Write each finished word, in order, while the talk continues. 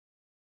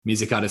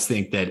music artists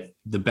think that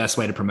the best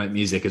way to promote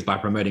music is by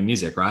promoting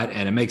music, right?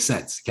 And it makes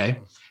sense, okay?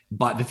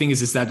 But the thing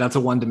is that that's a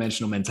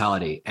one-dimensional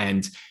mentality.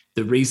 And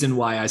the reason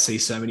why I see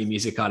so many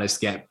music artists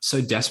get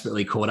so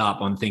desperately caught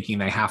up on thinking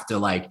they have to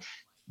like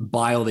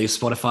buy all these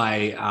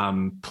Spotify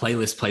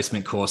playlist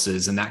placement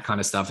courses and that kind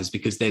of stuff is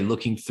because they're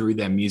looking through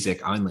their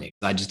music only.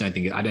 I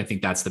don't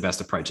think that's the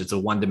best approach. It's a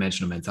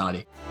one-dimensional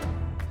mentality.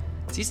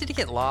 It's easy to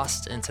get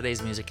lost in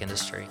today's music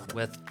industry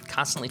with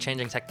constantly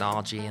changing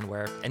technology and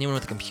where anyone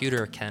with a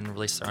computer can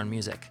release their own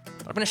music.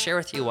 But I'm going to share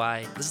with you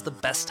why this is the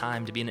best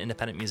time to be an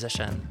independent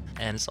musician,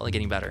 and it's only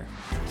getting better.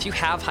 If you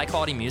have high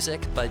quality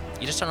music, but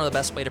you just don't know the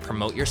best way to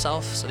promote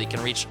yourself so that you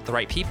can reach the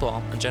right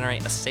people and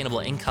generate a sustainable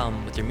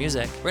income with your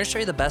music, we're going to show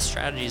you the best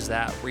strategies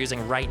that we're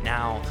using right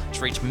now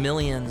to reach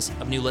millions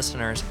of new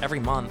listeners every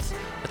month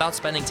without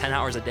spending 10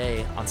 hours a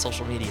day on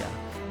social media.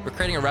 We're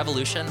creating a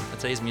revolution in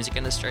today's music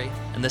industry,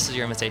 and this is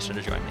your invitation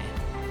to join me.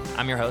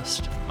 I'm your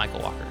host, Michael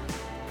Walker.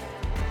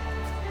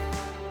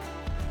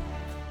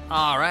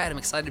 All right, I'm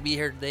excited to be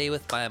here today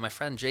with my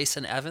friend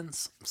Jason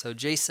Evans. So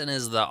Jason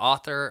is the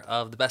author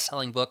of the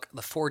best-selling book,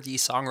 The 4D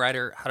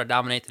Songwriter, How to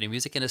Dominate the New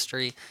Music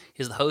Industry.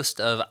 He's the host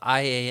of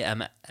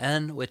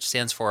IAMN, which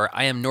stands for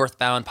I Am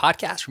Northbound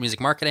Podcast for Music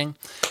Marketing.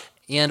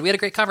 And we had a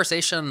great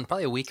conversation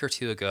probably a week or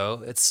two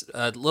ago. It's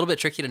a little bit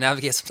tricky to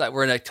navigate. Sometimes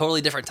we're in a totally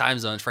different time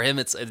zone. For him,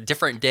 it's a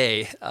different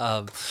day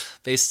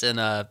based in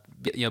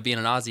being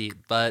an Aussie.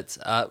 But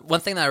one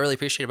thing that I really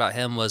appreciate about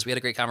him was we had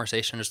a great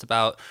conversation just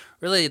about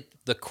really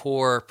the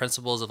core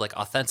principles of like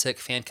authentic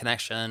fan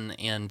connection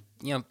and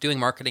doing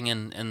marketing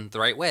in the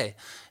right way.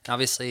 And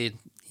obviously,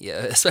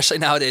 especially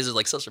nowadays with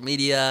like social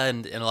media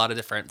and a lot of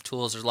different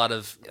tools, there's a lot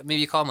of,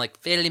 maybe you call them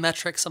like vanity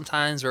metrics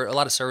sometimes, or a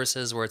lot of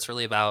services where it's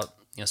really about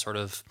sort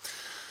of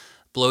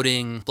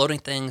bloating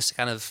things to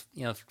kind of,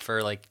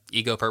 for like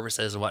ego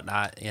purposes and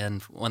whatnot.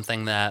 And one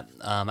thing that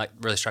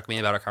really struck me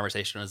about our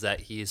conversation was that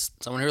he's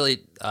someone who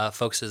really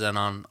focuses in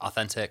on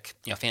authentic,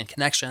 fan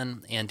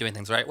connection and doing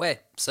things the right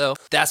way. So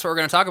that's what we're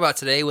going to talk about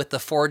today with the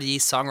 4D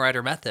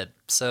Songwriter Method.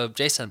 So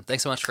Jason,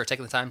 thanks so much for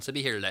taking the time to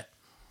be here today.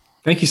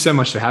 Thank you so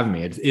much for having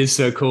me. It is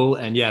so cool.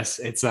 And yes,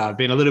 it's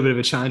been a little bit of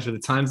a challenge with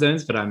the time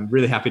zones, but I'm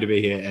really happy to be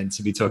here and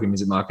to be talking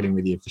music marketing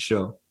with you for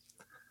sure.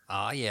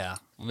 Oh, yeah.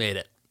 We made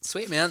it.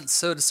 Sweet, man.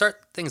 So to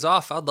start things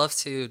off, I'd love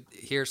to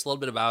hear just a little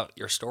bit about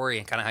your story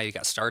and kind of how you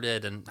got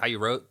started and how you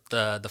wrote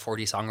the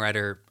 4D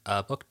Songwriter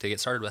book to get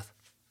started with.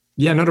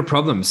 Yeah, not a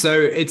problem. So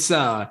it's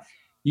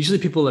usually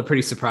people are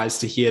pretty surprised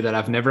to hear that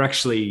I've never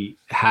actually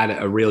had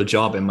a real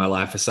job in my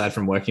life aside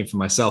from working for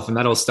myself. And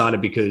that all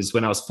started because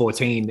when I was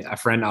 14, a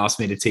friend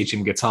asked me to teach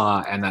him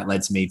guitar, and that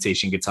led to me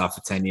teaching guitar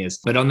for 10 years.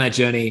 But on that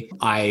journey,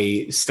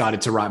 I started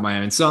to write my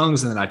own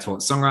songs, and then I taught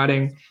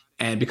songwriting.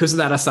 And because of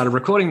that, I started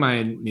recording my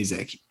own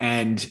music.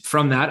 And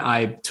from that,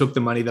 I took the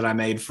money that I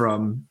made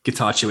from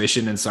guitar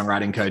tuition and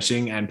songwriting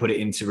coaching and put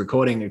it into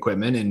recording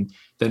equipment, and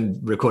then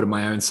recorded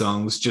my own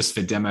songs just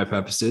for demo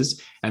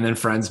purposes. And then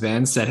friends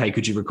bands said, hey,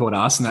 could you record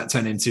us? And that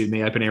turned into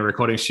me opening a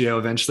recording studio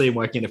eventually and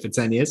working in it for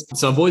 10 years.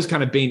 So I've always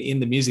kind of been in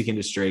the music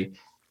industry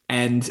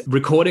and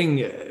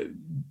recording,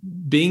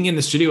 being in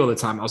the studio all the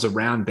time. I was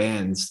around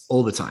bands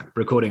all the time,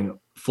 recording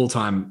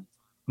full-time,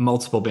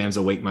 multiple bands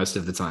a week most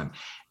of the time.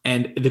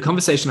 And the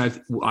conversation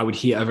I would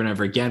hear over and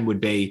over again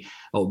would be,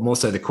 or more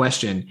so the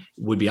question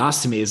would be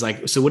asked to me is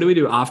like, so what do we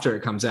do after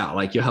it comes out?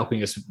 Like, you're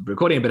helping us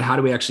recording it, but how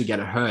do we actually get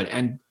it heard?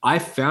 And I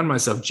found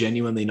myself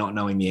genuinely not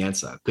knowing the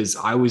answer because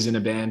I was in a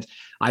band.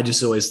 I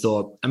just always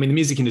thought, the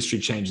music industry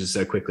changes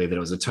so quickly that it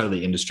was a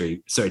totally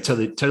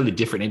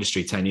different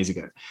industry 10 years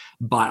ago.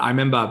 But I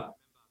remember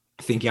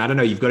thinking, I don't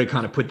know, you've got to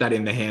kind of put that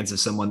in the hands of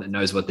someone that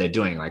knows what they're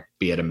doing, like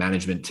be it a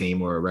management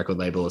team or a record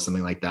label or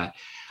something like that.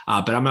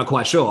 But I'm not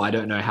quite sure. I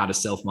don't know how to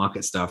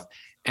self-market stuff.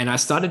 And I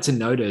started to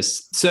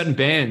notice certain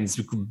bands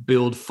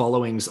build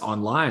followings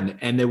online.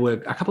 And there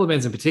were a couple of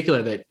bands in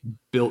particular that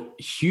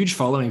built huge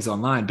followings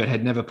online, but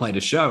had never played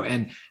a show.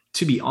 And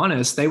to be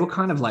honest, they were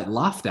kind of like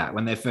laughed at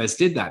when they first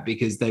did that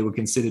because they were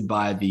considered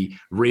by the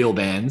real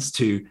bands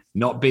to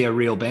not be a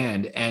real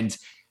band. And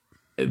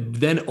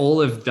then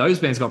all of those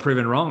bands got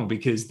proven wrong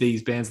because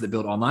these bands that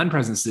built online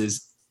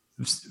presences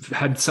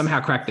had somehow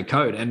cracked the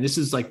code. And this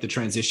is like the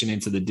transition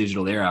into the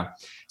digital era.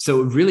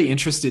 So it really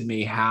interested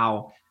me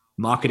how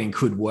marketing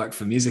could work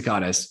for music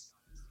artists.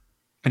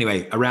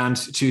 Anyway, around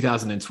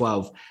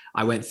 2012,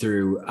 I went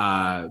through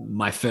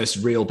my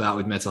first real bout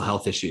with mental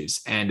health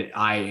issues. And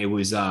it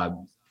was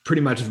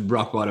pretty much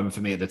rock bottom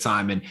for me at the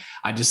time. And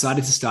I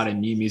decided to start a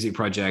new music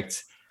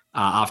project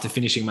after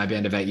finishing my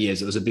band of 8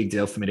 years. It was a big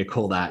deal for me to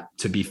call that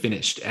to be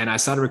finished. And I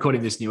started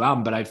recording this new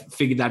album, but I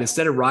figured that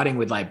instead of writing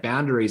with like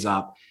boundaries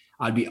up,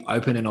 I'd be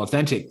open and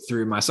authentic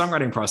through my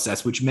songwriting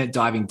process, which meant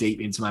diving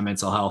deep into my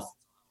mental health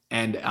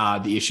and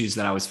the issues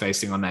that I was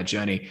facing on that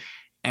journey.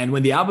 And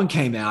when the album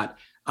came out,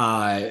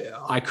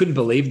 I couldn't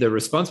believe the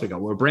response we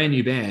got. We're a brand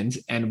new band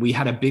and we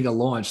had a bigger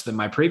launch than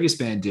my previous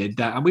band did.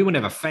 And we were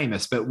never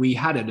famous, but we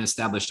had an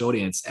established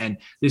audience. And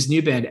this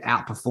new band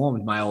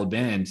outperformed my old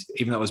band,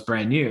 even though it was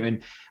brand new.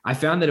 And I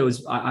found that it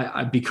was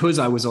because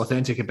I was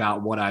authentic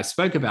about what I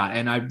spoke about.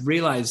 And I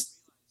realized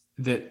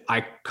that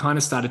I kind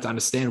of started to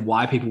understand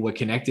why people were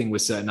connecting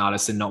with certain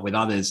artists and not with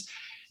others.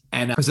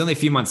 And it was only a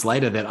few months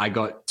later that I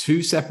got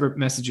two separate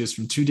messages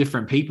from two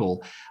different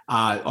people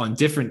on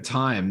different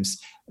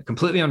times,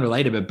 completely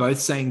unrelated, but both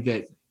saying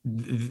that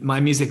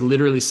my music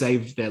literally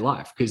saved their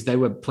life because they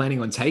were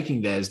planning on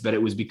taking theirs, but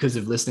it was because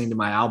of listening to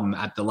my album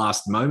at the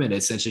last moment, it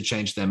essentially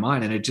changed their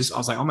mind. And I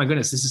was like, oh my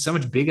goodness, this is so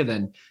much bigger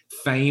than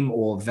fame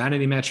or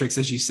vanity metrics,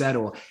 as you said,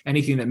 or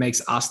anything that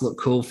makes us look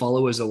cool,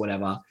 followers or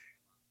whatever.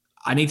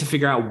 I need to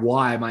figure out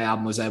why my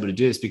album was able to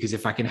do this, because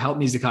if I can help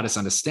music artists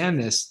understand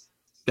this,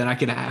 then I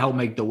can help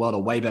make the world a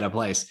way better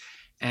place.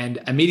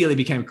 And immediately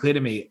became clear to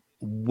me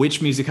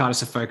which music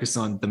artists are focused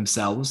on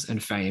themselves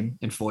and fame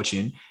and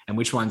fortune, and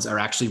which ones are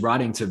actually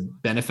writing to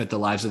benefit the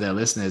lives of their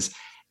listeners.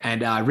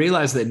 And I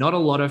realized that not a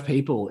lot of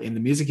people in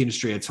the music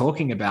industry are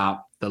talking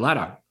about the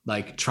latter,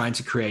 like trying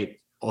to create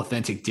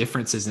authentic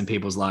differences in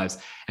people's lives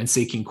and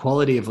seeking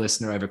quality of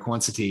listener over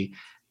quantity.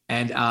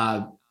 And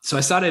so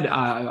I started,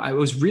 it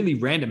was really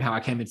random how I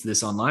came into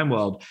this online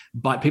world,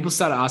 but people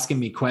started asking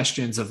me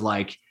questions of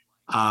like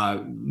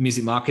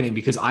music marketing,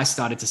 because I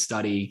started to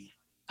study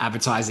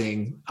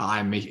advertising.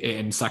 I'm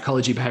in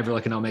psychology, behavioral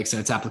economics, and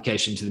its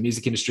application to the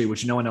music industry,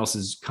 which no one else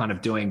is kind of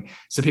doing.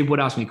 So people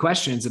would ask me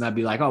questions and I'd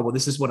be like, oh, well,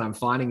 this is what I'm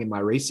finding in my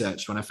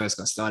research when I first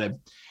got started.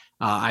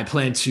 I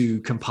plan to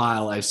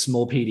compile a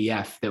small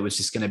PDF that was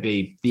just going to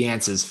be the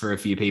answers for a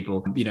few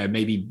people,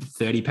 maybe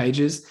 30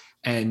 pages.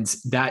 And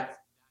that,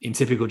 in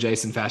typical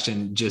Jason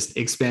fashion, just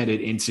expanded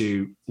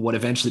into what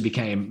eventually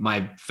became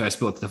my first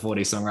book, The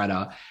 4D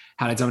Songwriter,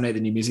 How to Dominate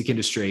the New Music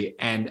Industry.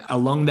 And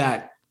along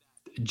that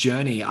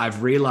journey,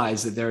 I've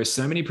realized that there are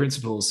so many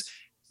principles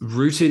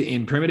rooted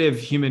in primitive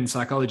human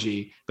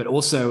psychology, but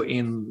also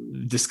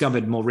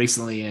discovered more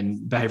recently in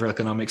behavioral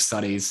economics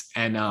studies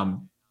and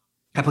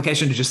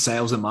application to just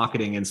sales and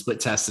marketing and split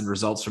tests and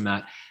results from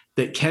that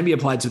can be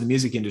applied to the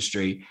music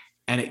industry.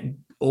 And it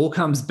all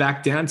comes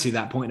back down to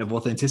that point of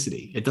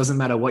authenticity. It doesn't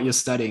matter what you're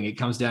studying. It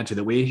comes down to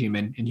that we're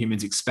human, and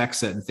humans expect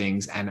certain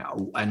things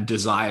and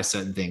desire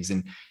certain things.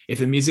 And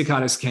if a music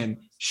artist can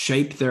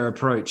shape their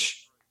approach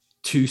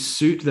to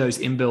suit those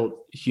inbuilt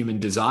human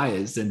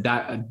desires, then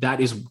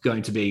that is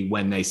going to be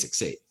when they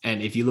succeed.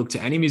 And if you look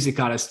to any music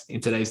artist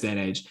in today's day and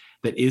age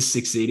that is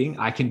succeeding,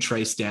 I can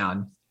trace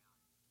down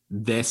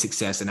their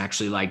success and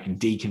actually like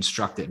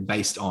deconstruct it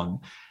based on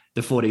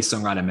the 4D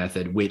songwriter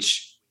method,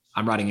 which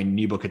I'm writing a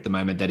new book at the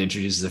moment that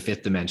introduces a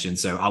fifth dimension.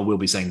 So I will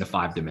be saying the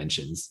 5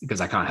 dimensions because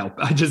I can't help.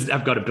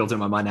 I've got it built in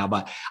my mind now,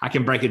 but I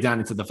can break it down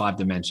into the 5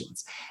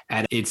 dimensions.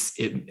 And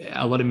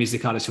a lot of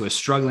music artists who are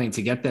struggling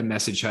to get their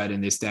message heard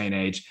in this day and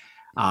age,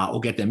 or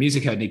get their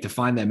music heard, need to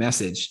find their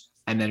message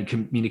and then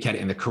communicate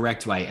it in the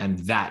correct way. And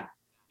that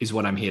is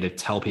what I'm here to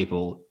tell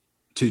people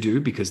to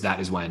do, because that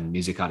is when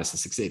music artists are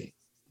succeeding.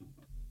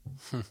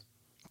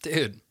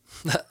 Dude,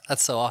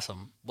 that's so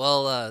awesome.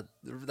 Well,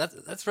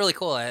 that's really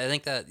cool. I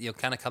think that,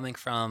 kind of coming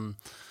from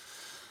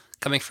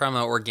an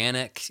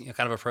organic,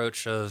 kind of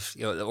approach of,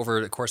 over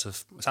the course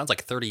of, it sounds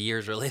like 30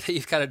 years really, that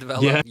you've kind of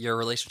developed your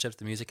relationship to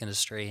the music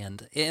industry.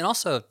 And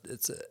also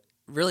it's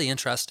really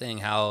interesting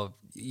how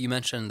you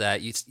mentioned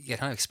that you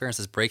kind of experienced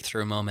this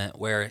breakthrough moment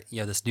where,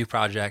 this new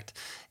project,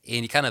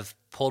 and you kind of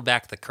pulled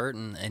back the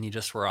curtain and you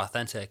just were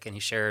authentic and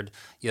you shared,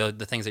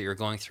 the things that you were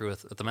going through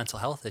with the mental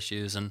health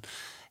issues. And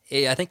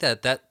I think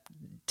that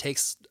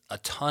takes a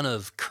ton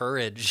of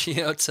courage,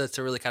 to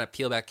really kind of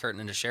peel back the curtain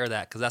and to share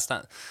that, because that's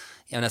not,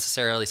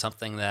 necessarily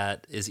something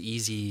that is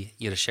easy,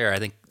 to share. I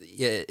think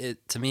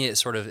to me,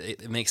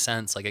 it makes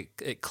sense.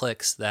 Like it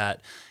clicks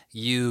that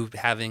you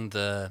having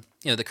the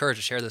courage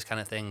to share those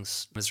kind of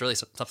things is really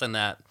something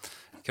that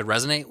could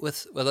resonate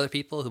with other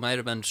people who might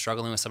have been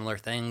struggling with similar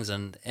things,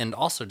 and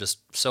also just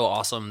so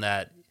awesome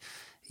that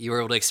you were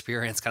able to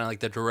experience kind of like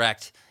the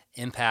direct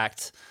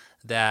impact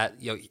that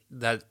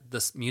that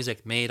this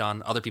music made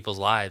on other people's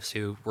lives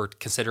who were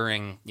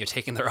considering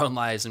taking their own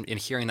lives, and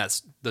hearing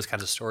those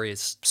kinds of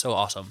stories. So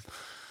awesome.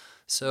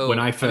 So when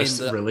I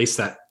first released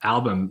that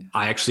album,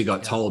 I actually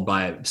got told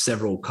by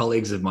several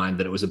colleagues of mine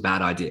that it was a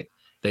bad idea.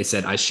 They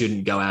said I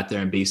shouldn't go out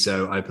there and be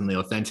so openly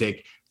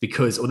authentic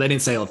because, or they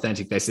didn't say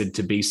authentic, they said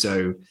to be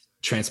so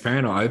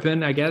transparent or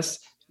open, I guess.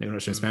 Maybe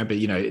not transparent,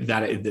 but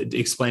that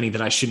explaining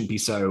that I shouldn't be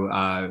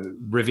so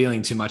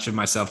revealing too much of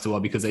myself to the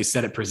world, because they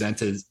said it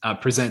presents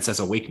as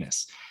a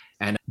weakness.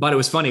 But it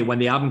was funny when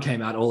the album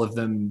came out, all of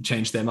them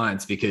changed their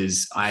minds,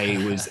 because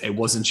it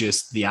wasn't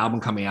just the album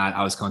coming out.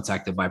 I was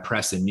contacted by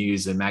press and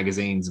news and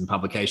magazines and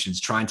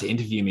publications trying to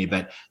interview me,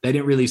 but they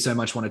didn't really so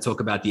much want to talk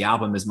about the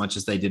album as much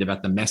as they did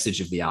about the message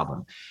of the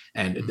album.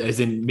 And as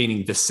in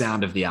meaning the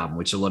sound of the album,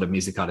 which a lot of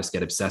music artists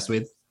get obsessed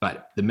with.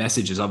 But the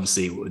message is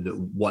obviously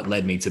what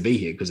led me to be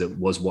here, because it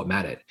was what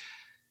mattered.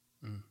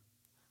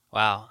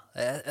 Wow.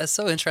 That's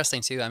so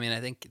interesting too. I mean, I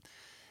think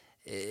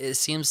it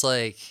seems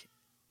like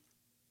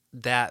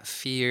that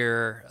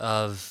fear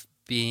of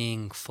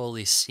being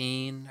fully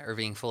seen or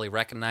being fully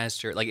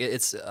recognized, or like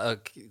it's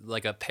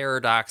like a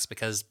paradox,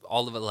 because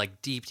all of it,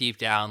 like deep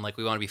down, like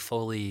we want to be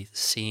fully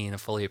seen and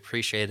fully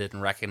appreciated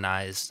and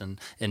recognized and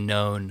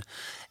known.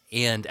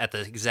 And at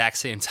the exact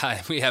same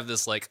time, we have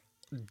this like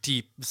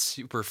deep,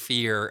 super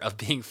fear of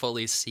being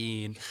fully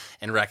seen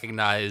and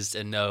recognized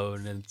and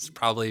known. And it's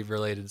probably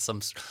related to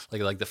some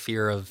like the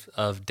fear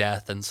of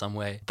death in some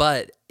way.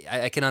 But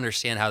I can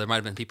understand how there might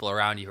have been people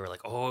around you who are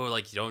like, oh,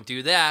 like you don't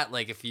do that.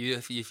 Like if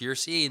you're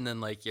seen, then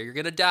like you're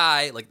gonna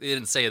die. Like they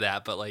didn't say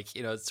that, but like,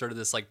 you know, it's sort of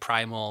this like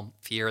primal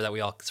fear that we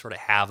all sort of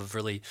have of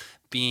really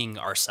being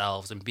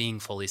ourselves and being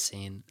fully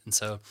seen. And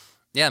so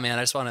yeah, man,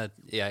 I just want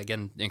to,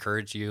 again,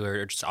 encourage you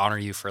or just honor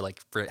you for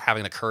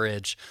having the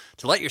courage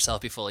to let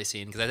yourself be fully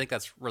seen, because I think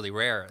that's really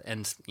rare.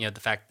 And, you know,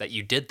 the fact that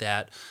you did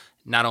that,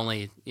 not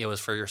only was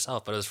for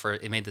yourself, but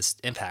it made this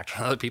impact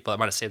on other people that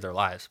might have saved their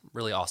lives.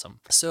 Really awesome.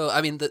 So,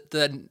 I mean,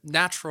 the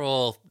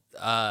natural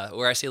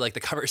where I see like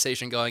the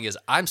conversation going is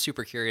I'm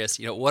super curious,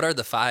 you know, what are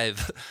the five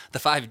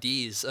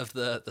Ds of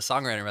the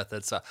songwriter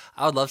method? So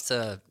I would love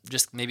to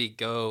just maybe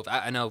go,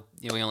 I know,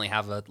 you know, we only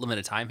have a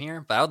limited time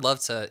here, but I would love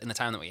to, in the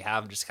time that we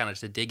have, just kind of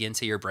to dig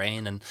into your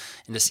brain and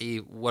to see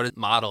what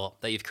model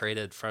that you've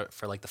created for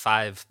like the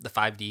five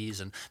Ds.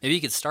 And maybe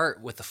you could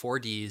start with the 4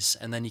 Ds,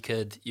 and then you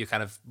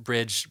kind of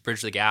bridge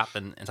the gap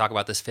and talk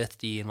about this 5th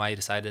D and why you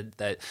decided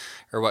that,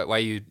 or why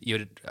you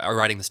are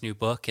writing this new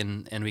book,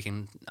 and we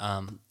can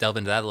delve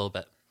into that a little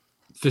bit.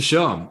 For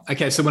sure.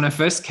 Okay, so when I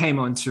first came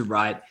on to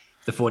write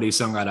the 4D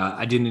songwriter,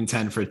 I didn't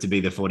intend for it to be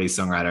the 4D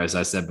songwriter, as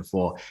I said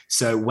before.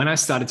 So when I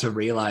started to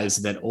realize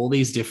that all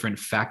these different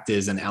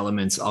factors and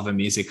elements of a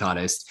music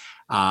artist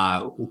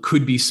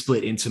could be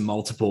split into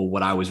multiple,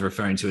 what I was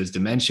referring to as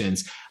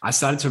dimensions, I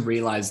started to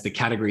realize the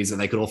categories that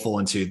they could all fall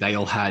into. They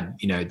all had,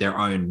 you know, their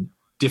own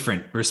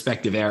different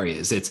respective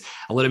areas. It's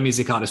a lot of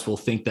music artists will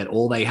think that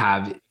all they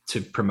have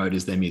to promote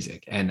is their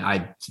music. And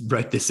I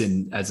wrote this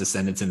in as a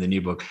sentence in the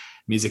new book.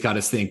 Music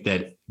artists think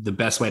that the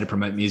best way to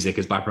promote music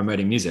is by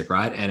promoting music,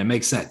 right? And it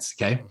makes sense,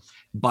 okay?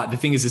 But the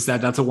thing is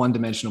that that's a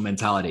one-dimensional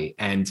mentality.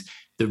 And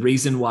the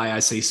reason why I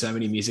see so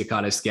many music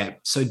artists get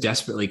so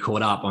desperately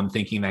caught up on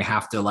thinking they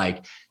have to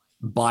like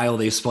buy all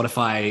these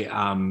Spotify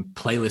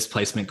playlist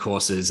placement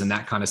courses and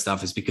that kind of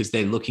stuff is because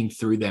they're looking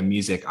through their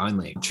music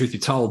only. Truth be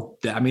told,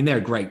 I mean, they're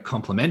a great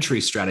complementary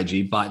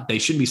strategy, but they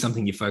shouldn't be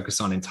something you focus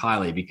on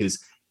entirely,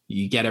 because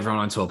you get everyone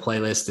onto a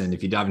playlist, and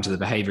if you dive into the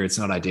behavior, it's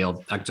not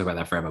ideal. I could talk about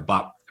that forever,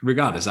 but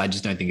regardless, I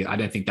don't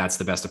think that's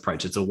the best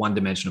approach. It's a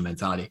one-dimensional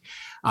mentality.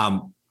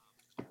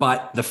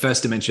 But the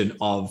first dimension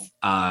of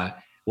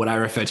what I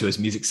refer to as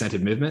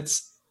music-centered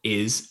movements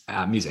is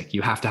music.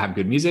 You have to have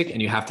good music,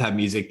 and you have to have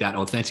music that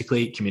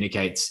authentically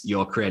communicates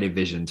your creative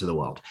vision to the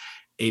world.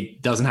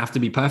 It doesn't have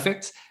to be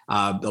perfect.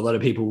 A lot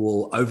of people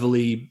will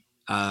overly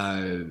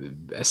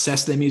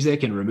assess their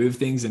music and remove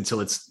things until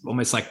it's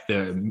almost like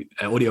the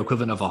audio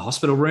equivalent of a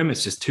hospital room.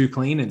 It's just too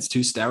clean and it's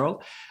too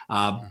sterile.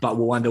 But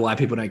we'll wonder why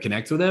people don't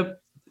connect with it.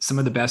 Some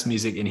of the best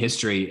music in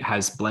history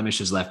has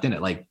blemishes left in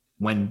it. Like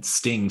when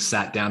Sting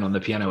sat down on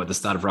the piano at the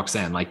start of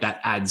Roxanne, like that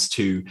adds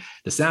to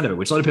the sound of it,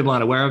 which a lot of people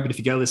aren't aware of. But if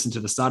you go listen to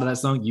the start of that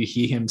song, you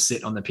hear him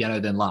sit on the piano,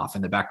 then laugh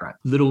in the background.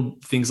 Little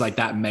things like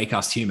that make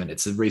us human.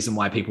 It's the reason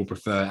why people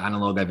prefer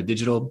analog over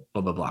digital,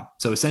 blah, blah, blah.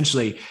 So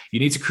essentially, you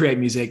need to create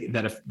music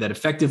that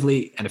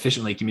effectively and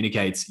efficiently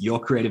communicates your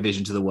creative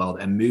vision to the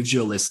world and moves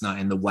your listener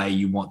in the way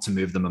you want to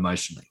move them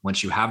emotionally.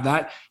 Once you have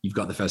that, you've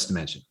got the first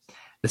dimension.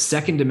 The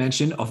second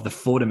dimension of the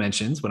 4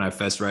 dimensions, when I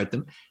first wrote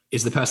them,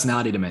 is the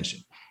personality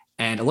dimension.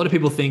 And a lot of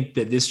people think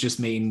that this just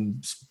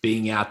means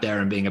being out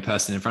there and being a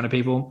person in front of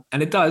people.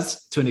 And it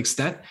does to an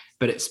extent,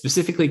 but it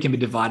specifically can be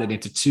divided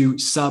into 2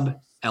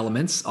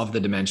 sub-elements of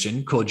the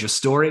dimension called your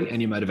story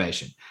and your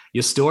motivation.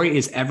 Your story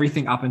is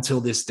everything up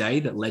until this day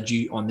that led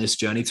you on this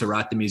journey to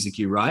write the music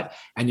you write.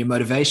 And your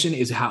motivation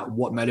is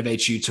what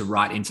motivates you to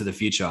write into the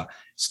future.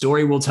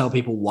 Story will tell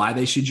people why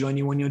they should join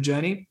you on your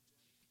journey,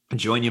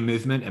 join your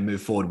movement and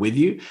move forward with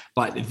you.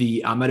 But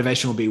the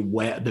motivation will be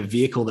where the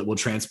vehicle that will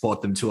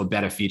transport them to a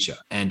better future.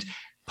 And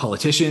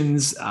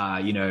politicians,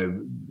 any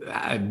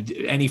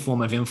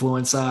form of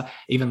influencer,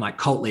 even like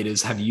cult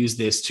leaders have used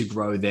this to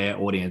grow their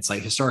audience,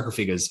 like historical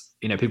figures,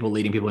 people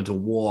leading people into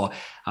war,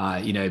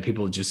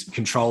 people just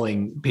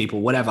controlling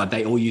people, whatever.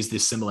 They all use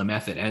this similar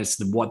method. And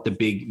it's what the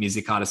big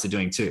music artists are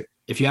doing too.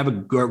 If you have a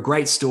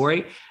great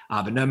story,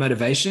 but no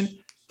motivation,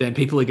 then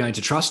people are going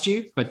to trust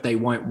you, but they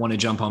won't want to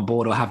jump on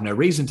board or have no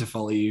reason to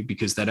follow you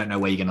because they don't know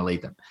where you're going to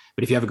lead them.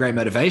 But if you have a great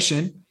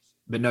motivation,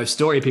 but no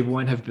story, people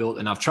won't have built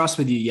enough trust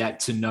with you yet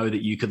to know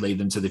that you could lead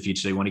them to the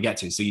future they want to get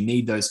to. So you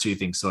need those 2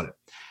 things sorted.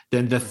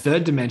 Then the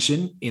third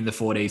dimension in the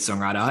 4D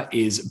songwriter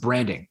is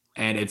branding.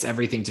 And it's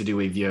everything to do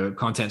with your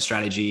content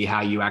strategy, how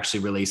you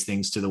actually release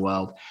things to the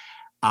world.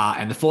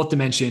 And the 4th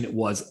dimension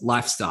was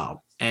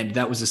lifestyle. And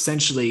that was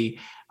essentially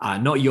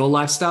not your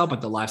lifestyle,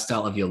 but the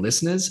lifestyle of your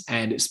listeners,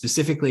 and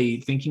specifically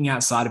thinking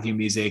outside of your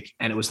music.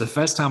 And it was the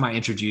first time I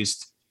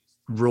introduced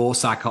raw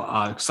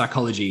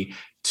psychology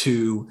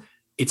to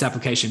its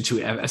application to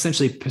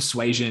essentially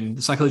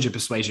psychology of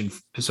persuasion,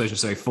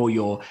 for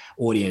your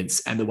audience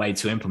and the way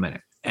to implement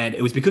it. And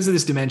it was because of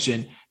this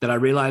dimension that I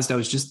realized I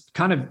was just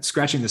kind of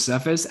scratching the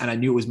surface, and I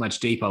knew it was much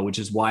deeper, which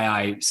is why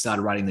I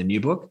started writing the new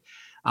book.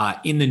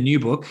 In the new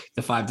book,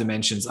 the 5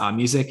 dimensions are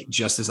music,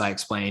 just as I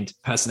explained,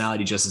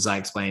 personality, just as I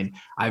explained.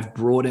 I've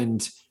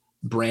broadened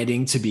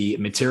branding to be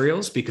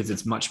materials because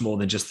it's much more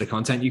than just the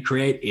content you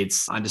create.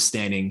 It's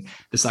understanding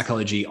the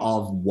psychology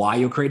of why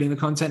you're creating the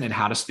content and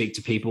how to speak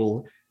to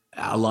people,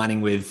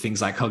 aligning with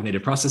things like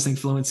cognitive processing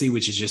fluency,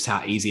 which is just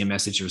how easy a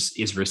message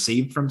is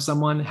received from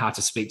someone, how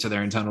to speak to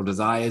their internal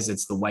desires.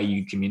 It's the way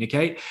you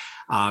communicate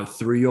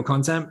through your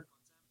content.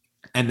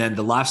 And then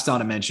the lifestyle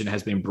dimension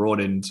has been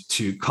broadened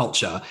to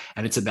culture,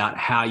 and it's about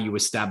how you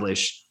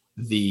establish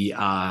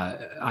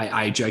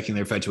I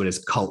jokingly refer to it as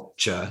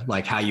culture,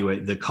 like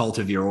the cult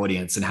of your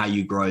audience and how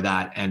you grow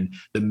that, and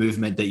the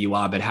movement that you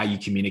are, but how you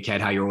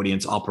communicate, how your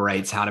audience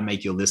operates, how to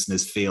make your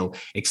listeners feel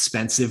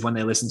expensive when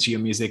they listen to your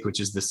music, which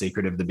is the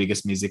secret of the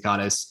biggest music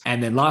artists.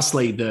 And then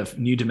lastly, the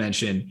new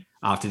dimension,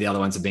 after the other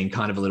ones have been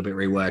kind of a little bit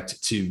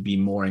reworked to be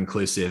more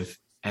inclusive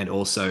and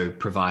also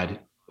provide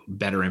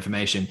better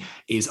information,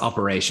 is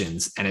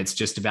operations. And it's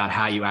just about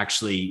how you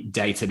actually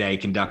day to day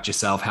conduct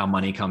yourself, how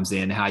money comes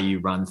in, how you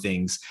run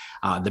things,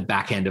 the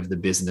back end of the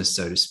business,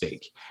 so to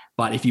speak.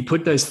 But if you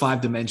put those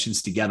 5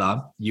 dimensions together,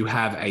 you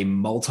have a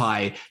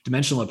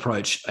multi-dimensional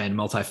approach and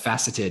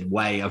multifaceted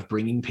way of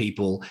bringing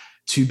people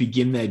to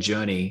begin their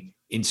journey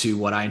into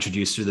what I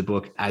introduced through the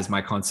book as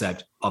my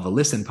concept of a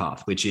listen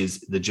path, which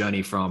is the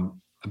journey from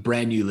a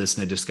brand new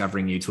listener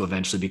discovering you to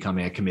eventually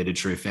becoming a committed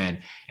true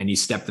fan. And you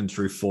step them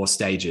through 4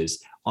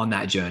 stages on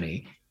that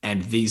journey.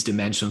 And these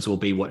dimensions will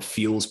be what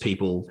fuels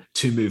people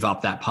to move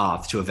up that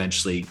path to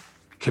eventually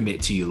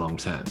commit to you long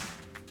term.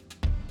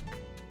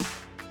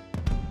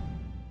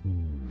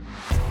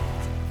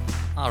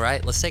 All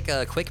right, let's take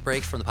a quick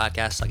break from the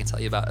podcast so I can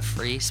tell you about a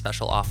free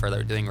special offer that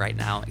we're doing right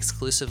now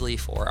exclusively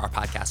for our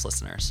podcast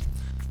listeners.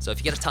 So if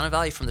you get a ton of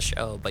value from the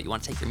show, but you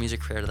want to take your music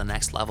career to the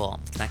next level,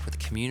 connect with a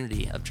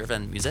community of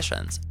driven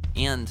musicians,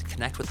 and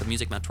connect with the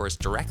music mentors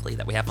directly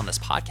that we have on this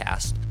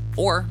podcast,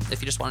 or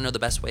if you just want to know the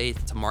best way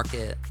to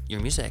market your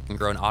music and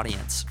grow an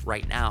audience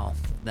right now,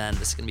 then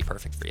this is going to be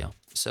perfect for you.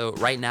 So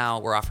right now,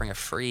 we're offering a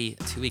free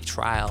 2-week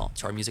trial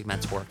to our Music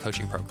Mentor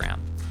coaching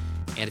program.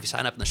 And if you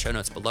sign up in the show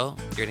notes below,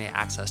 you're going to get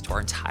access to our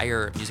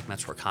entire Music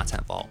Mentor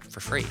content vault for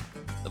free.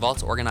 The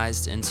vault's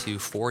organized into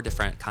 4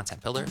 different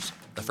content pillars.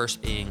 The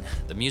first being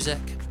the music,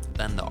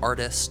 then the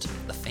artist,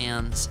 the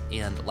fans,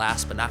 and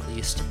last but not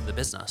least, the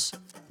business.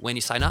 When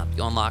you sign up,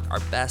 you'll unlock our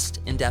best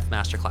in-depth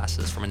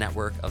masterclasses from a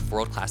network of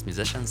world-class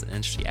musicians and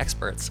industry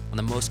experts on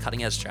the most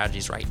cutting-edge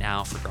strategies right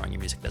now for growing your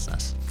music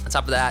business. On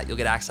top of that, you'll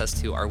get access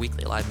to our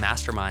weekly live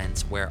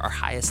masterminds where our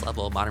highest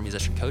level modern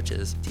musician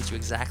coaches teach you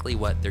exactly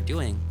what they're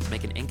doing to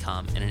make an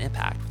income and an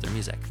impact with their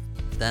music.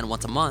 Then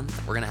once a month,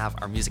 we're going to have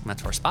our Music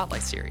Mentor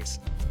Spotlight series.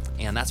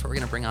 And that's where we're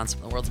going to bring on some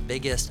of the world's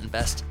biggest and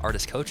best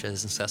artist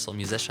coaches and successful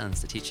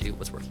musicians to teach you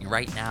what's working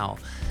right now.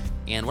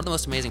 And one of the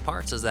most amazing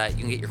parts is that you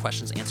can get your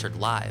questions answered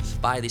live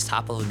by these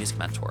top-level music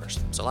mentors.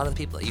 So a lot of the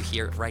people that you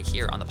hear right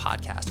here on the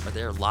podcast are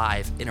there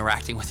live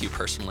interacting with you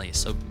personally.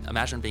 So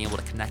imagine being able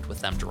to connect with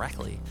them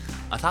directly.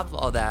 On top of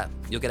all that,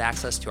 you'll get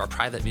access to our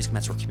private Music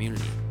Mentor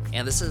community.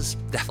 And this is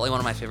definitely one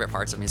of my favorite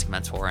parts of Music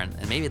Mentor,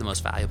 and maybe the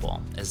most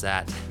valuable, is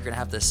that you're going to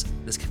have this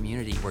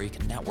community where you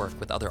can network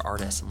with other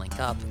artists and link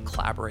up,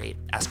 collaborate,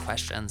 ask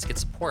questions, get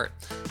support,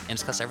 and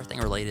discuss everything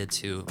related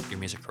to your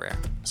music career.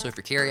 So if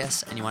you're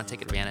curious and you want to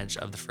take advantage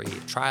of the free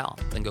trial,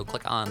 then go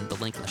click on the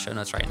link in the show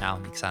notes right now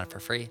and you can sign up for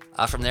free.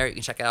 From there, you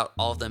can check out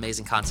all of the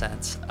amazing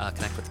content,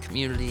 connect with the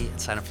community, and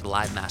sign up for the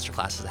live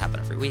masterclasses that happen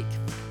every week.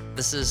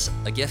 This is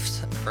a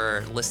gift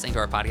for listening to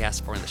our podcast,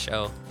 supporting the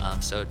show.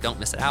 So don't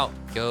miss it out.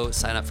 Go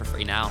sign up for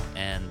free now,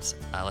 and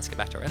let's get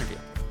back to our interview.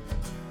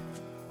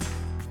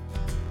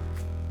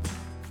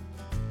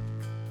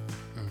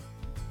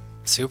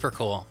 Super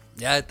cool.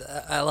 Yeah,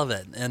 I love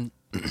it. And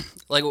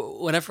like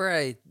whenever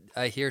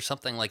I hear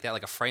something like that,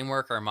 like a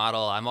framework or a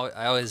model,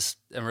 I always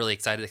am really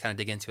excited to kind of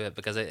dig into it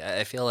because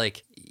I feel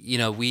like, you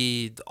know,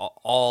 we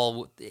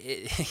all,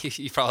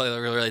 you probably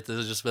really relate to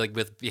this just like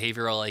with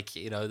behavioral, like,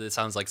 you know, it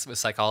sounds like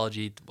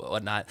psychology,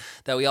 whatnot,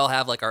 that we all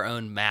have like our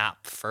own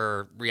map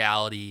for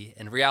reality,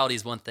 and reality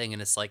is one thing.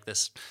 And it's like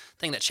this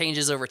thing that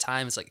changes over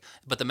time. It's like,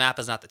 but the map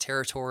is not the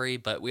territory,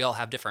 but we all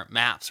have different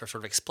maps for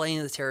sort of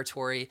explaining the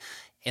territory.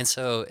 And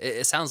so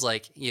it sounds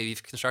like, you know,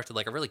 you've constructed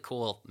like a really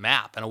cool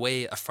map and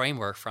a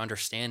framework for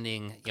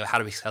understanding, you know, how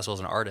to be successful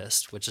as an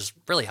artist, which is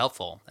really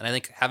helpful. And I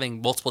think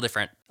having multiple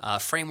different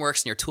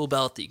frameworks in your tool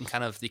belt that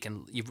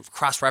you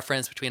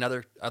cross-reference between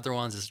other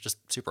ones is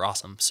just super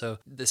awesome. So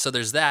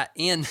there's that.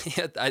 And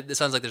it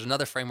sounds like there's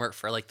another framework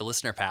for like the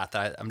listener path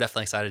that I'm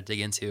definitely excited to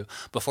dig into.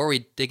 Before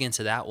we dig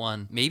into that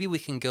one, maybe we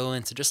can go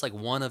into just like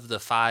one of the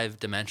 5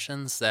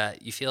 dimensions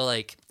that you feel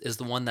like is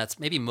the one that's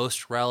maybe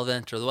most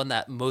relevant, or the one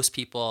that most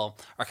people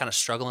are kind of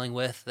struggling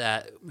with,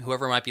 that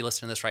whoever might be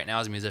listening to this right now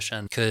as a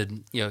musician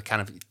could, you know,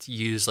 kind of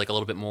use like a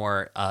little bit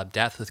more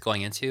depth with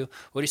going into.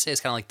 What do you say is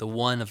kind of like the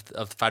one of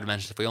the 5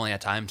 dimensions, if we only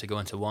had time to go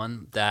into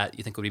one, that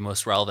you think would be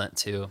most relevant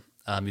to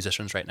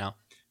musicians right now?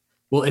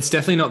 Well, it's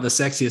definitely not the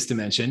sexiest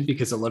dimension,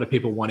 because a lot of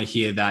people want to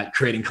hear that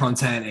creating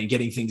content and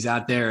getting things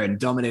out there and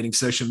dominating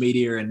social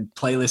media and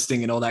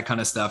playlisting and all that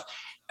kind of stuff.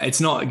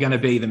 It's not going to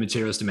be the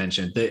materials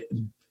dimension. The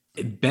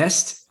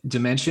best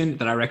dimension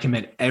that I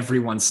recommend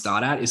everyone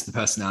start at is the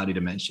personality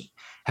dimension.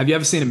 Have you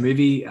ever seen a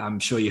movie? I'm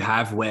sure you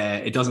have,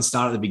 where it doesn't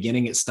start at the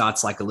beginning. It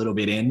starts like a little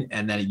bit in,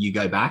 and then you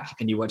go back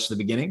and you watch the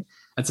beginning.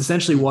 That's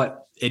essentially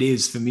what it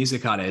is for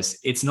music artists.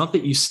 It's not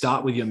that you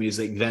start with your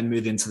music, then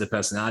move into the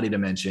personality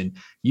dimension.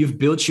 You've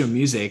built your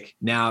music.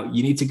 Now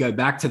you need to go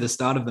back to the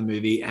start of the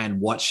movie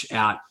and watch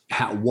out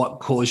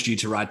what caused you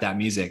to write that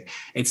music.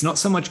 It's not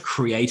so much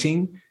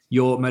creating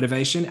your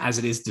motivation as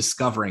it is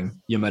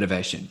discovering your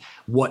motivation.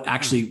 What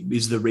actually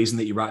is the reason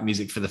that you write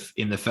music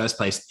in the first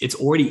place? It's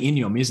already in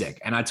your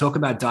music. And I talk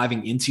about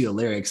diving into your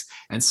lyrics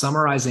and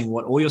summarizing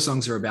what all your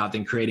songs are about,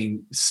 then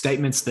creating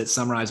statements that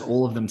summarize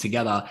all of them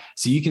together.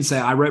 So you can say,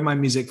 I wrote my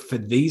music for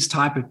these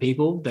type of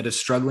people that are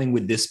struggling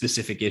with this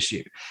specific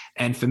issue.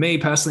 And for me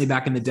personally,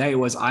 back in the day,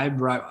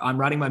 I'm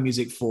writing my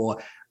music for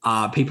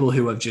people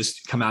who have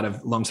just come out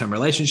of long-term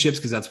relationships,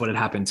 because that's what had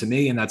happened to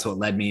me. And that's what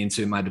led me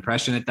into my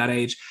depression at that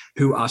age,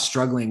 who are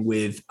struggling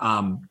with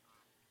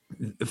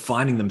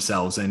finding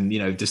themselves and,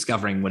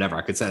 discovering whatever.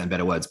 I could say that in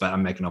better words, but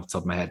I'm making off the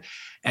top of my head.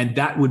 And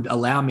that would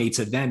allow me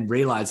to then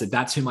realize that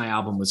that's who my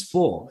album was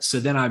for. So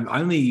then I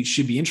only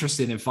should be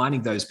interested in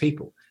finding those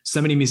people. So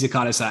many music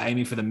artists are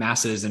aiming for the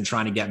masses and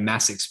trying to get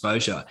mass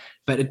exposure,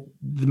 but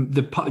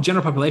the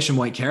general population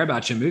won't care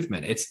about your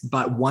movement.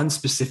 But one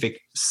specific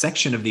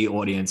section of the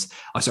audience,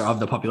 of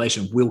the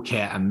population, will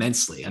care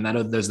immensely. And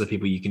those are the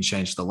people you can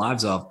change the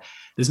lives of.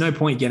 There's no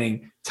point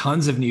getting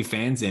tons of new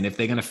fans in if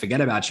they're going to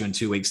forget about you in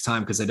 2 weeks'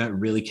 time because they don't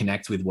really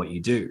connect with what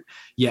you do.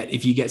 Yet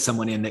if you get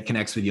someone in that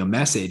connects with your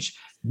message,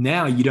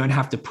 now you don't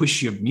have to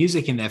push your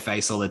music in their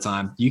face all the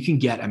time. You can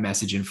get a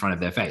message in front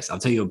of their face. I'll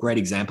tell you a great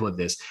example of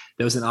this.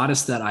 There was an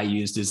artist that I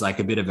used as like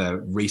a bit of a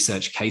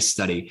research case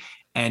study.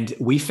 And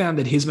we found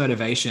that his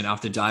motivation,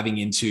 after diving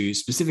into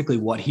specifically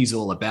what he's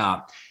all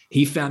about,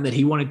 he found that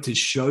he wanted to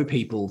show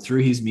people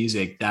through his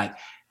music that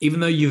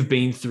even though you've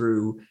been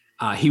through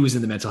he was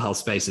in the mental health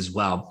space as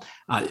well.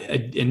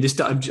 And this,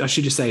 I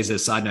should just say as a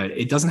side note,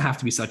 it doesn't have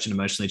to be such an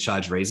emotionally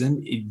charged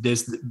reason.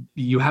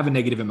 You have a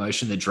negative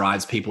emotion that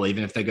drives people,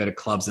 even if they go to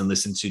clubs and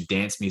listen to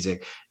dance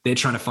music, they're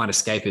trying to find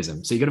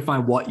escapism. So you got to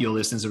find what your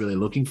listeners are really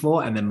looking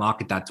for and then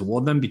market that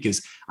toward them.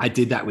 Because I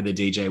did that with a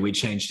DJ. We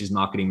changed his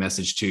marketing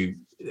message to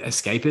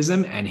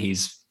escapism and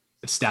his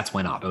stats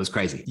went up. It was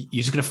crazy.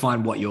 You're just going to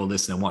find what your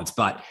listener wants.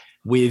 But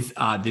with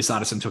this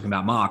artist I'm talking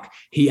about, Mark,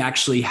 he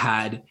actually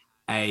had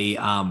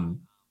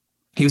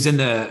he was in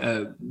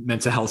the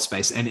mental health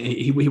space, and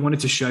he wanted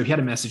to show, he had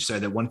a message so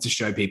that wanted to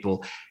show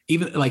people,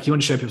 even like he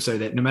wanted to show people so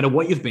that no matter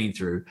what you've been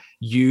through,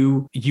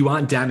 you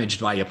aren't damaged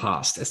by your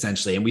past,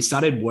 essentially. And we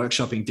started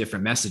workshopping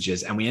different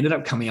messages, and we ended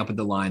up coming up with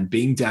the line,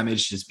 being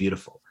damaged is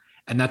beautiful.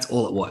 And that's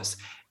all it was.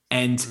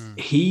 And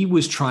he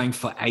was trying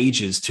for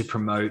ages to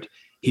promote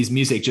his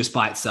music just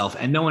by itself,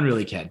 and no one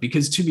really cared.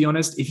 Because to be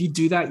honest, if you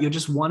do that, you're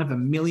just one of a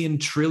million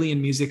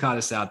trillion music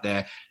artists out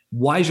there.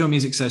 Why is your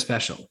music so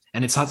special?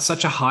 And it's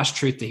such a harsh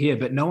truth to hear,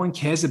 but no one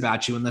cares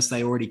about you unless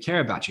they already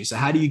care about you. So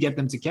how do you get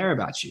them to care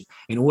about you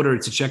in order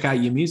to check out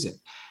your music?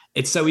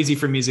 It's so easy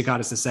for music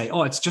artists to say,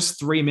 oh, it's just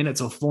 3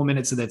 minutes or 4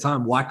 minutes of their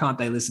time. Why can't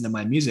they listen to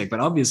my music? But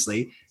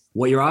obviously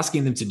what you're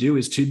asking them to do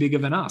is too big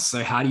of an ask.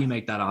 So how do you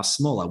make that ask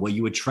smaller? Well,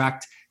 you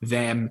attract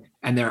them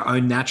and their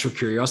own natural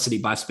curiosity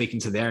by speaking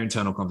to their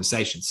internal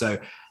conversation. So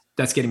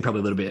that's getting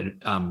probably a little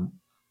bit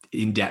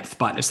in depth,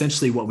 but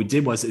essentially what we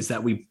did is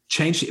that we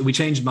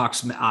changed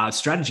Mark's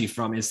strategy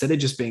from, instead of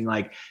just being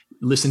like,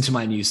 listen to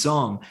my new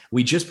song,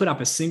 we just put up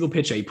a single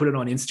picture. He put it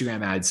on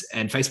Instagram ads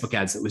and Facebook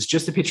ads. It was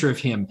just a picture of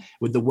him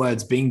with the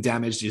words "being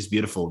damaged is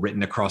beautiful"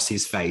 written across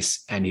his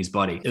face and his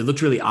body. It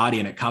looked really arty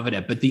and it covered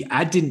it, but the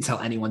ad didn't tell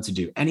anyone to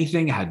do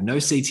anything. It had no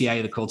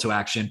CTA, the call to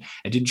action.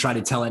 It didn't try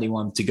to tell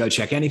anyone to go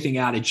check anything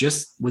out. It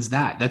just was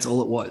that. That's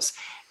all it was.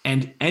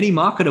 And any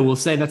marketer will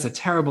say that's a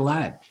terrible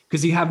ad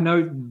because you have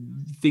no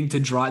thing to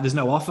drive. There's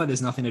no offer.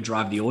 There's nothing to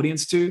drive the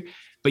audience to,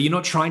 but you're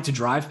not trying to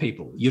drive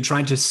people. You're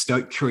trying to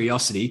stoke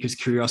curiosity, because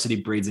curiosity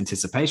breeds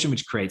anticipation,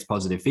 which creates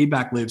positive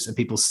feedback loops, and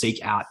people seek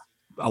out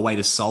a way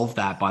to solve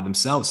that by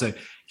themselves. So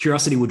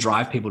curiosity will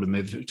drive people to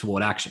move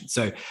toward action.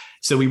 So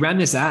we ran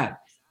this ad,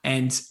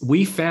 and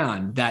we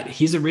found that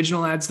his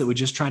original ads that were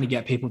just trying to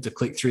get people to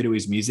click through to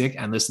his music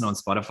and listen on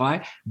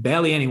Spotify,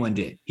 barely anyone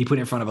did. He put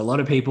it in front of a lot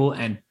of people,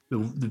 and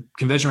the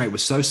conversion rate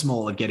was so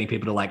small of getting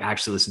people to like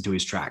actually listen to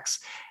his tracks.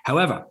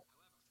 However,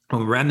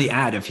 when we ran the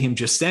ad of him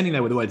just standing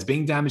there with the words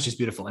 "being damaged is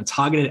beautiful" and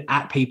targeted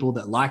at people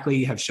that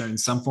likely have shown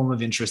some form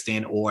of interest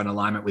in or an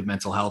alignment with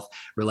mental health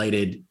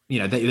related,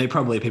 they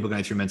probably are people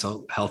going through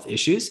mental health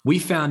issues. We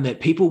found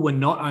that people were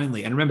not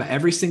only, and remember,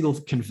 every single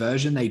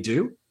conversion they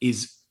do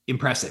is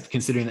impressive,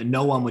 considering that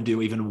no one would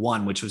do even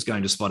one, which was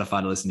going to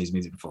Spotify to listen to his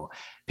music before.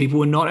 People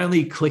were not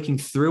only clicking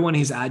through on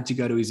his ad to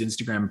go to his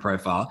Instagram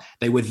profile,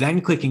 they were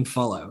then clicking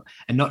follow.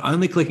 And not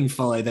only clicking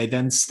follow, they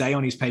then stay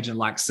on his page and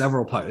like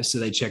several posts, so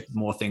they check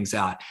more things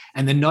out.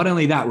 And then not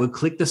only that, would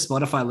click the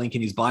Spotify link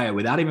in his bio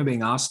without even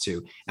being asked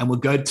to, and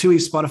would go to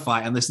his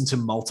Spotify and listen to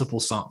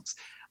multiple songs.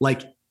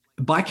 Like,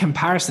 by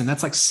comparison,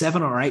 that's like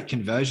 7 or 8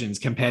 conversions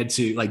compared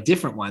to like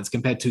different ones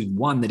compared to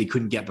one that he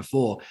couldn't get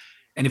before.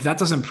 And if that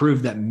doesn't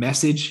prove that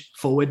message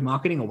forward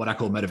marketing, or what I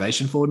call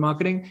motivation forward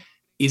marketing,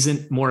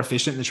 isn't more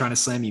efficient than trying to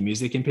slam your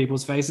music in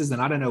people's faces, then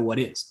I don't know what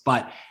is.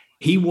 But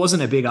he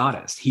wasn't a big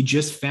artist. He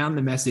just found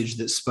the message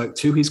that spoke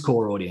to his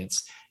core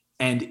audience,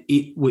 and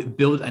it would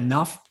build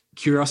enough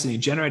curiosity,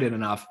 generated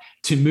enough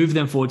to move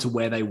them forward to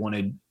where they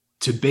wanted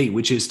to be,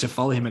 which is to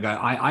follow him and go,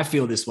 I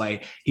feel this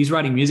way. He's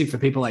writing music for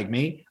people like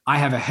me. I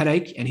have a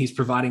headache and he's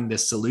providing the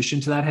solution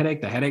to that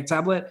headache, the headache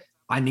tablet.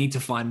 I need to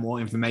find more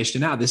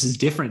information out. This is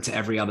different to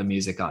every other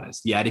music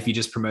artist. Yet if you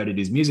just promoted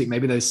his music,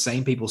 maybe those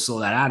same people saw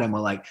that ad and were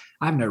like,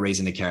 I have no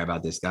reason to care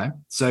about this guy.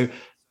 So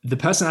the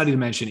personality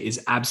dimension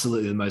is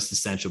absolutely the most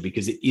essential,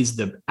 because it is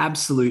the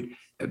absolute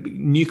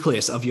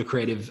nucleus of your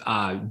creative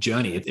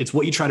journey. It's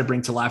what you try to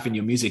bring to life in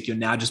your music. You're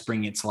now just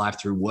bringing it to life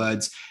through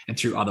words and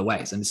through other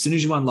ways. And as soon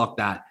as you unlock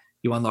that,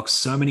 you unlock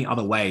so many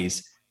other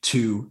ways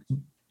to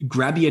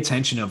grab the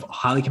attention of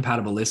highly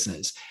compatible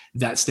listeners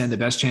that stand the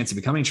best chance of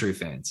becoming true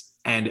fans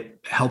and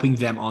helping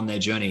them on their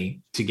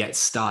journey to get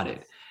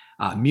started.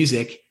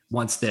 Music,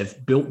 once they've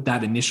built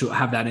that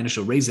have that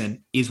initial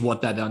reason, is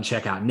what they then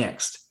check out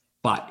next.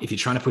 But if you're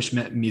trying to push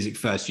music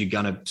first, you're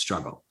going to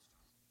struggle.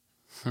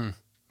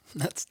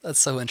 That's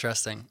so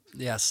interesting.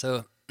 Yeah.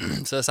 So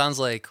it sounds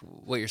like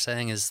what you're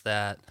saying is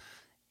that,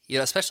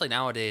 especially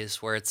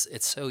nowadays where it's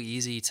so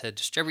easy to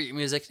distribute your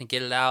music and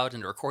get it out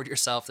and record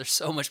yourself. There's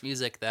so much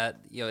music that,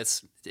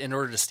 it's in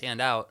order to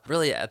stand out.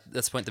 Really, at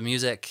this point, the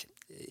music,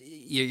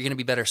 you're going to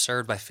be better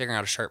served by figuring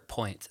out a sharp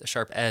point, a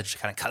sharp edge to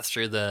kind of cut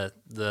through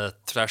the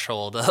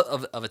threshold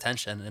of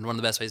attention. And one of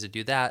the best ways to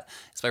do that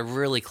is by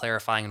really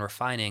clarifying and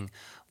refining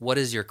what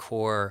is your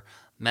core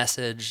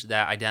message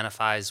that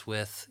identifies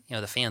with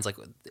the fans,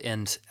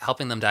 and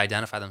helping them to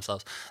identify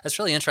themselves. That's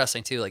really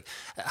interesting too. Like,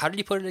 how did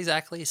you put it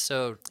exactly?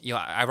 So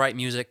I write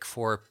music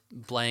for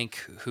blank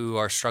who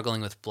are struggling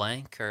with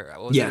blank, or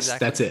what was yes, it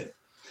exactly? That's it.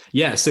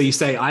 Yeah. So you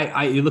say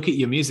you look at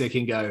your music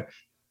and go,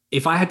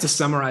 if I had to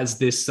summarize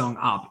this song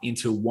up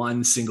into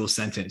one single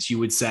sentence, you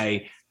would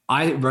say,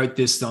 I wrote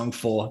this song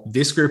for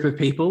this group of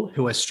people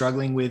who are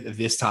struggling with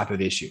this type of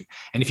issue.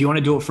 And if you want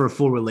to do it for a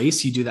full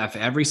release, you do that for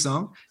every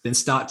song, then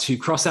start to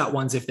cross out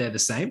ones if they're the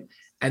same,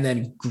 and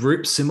then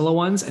group similar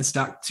ones and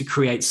start to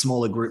create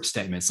smaller group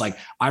statements. Like,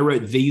 I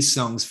wrote these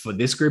songs for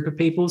this group of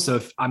people. So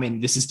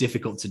this is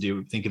difficult to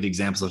do, think of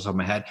examples off the top of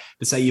my head,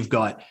 but say you've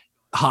got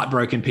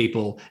heartbroken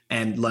people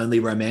and lonely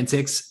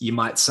romantics, you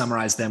might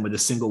summarize them with a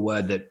single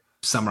word that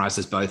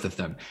summarizes both of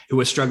them, who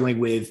are struggling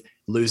with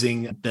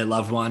losing their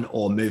loved one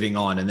or moving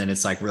on. And then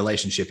it's like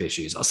relationship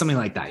issues or something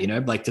like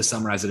that, like to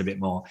summarize it a bit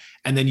more.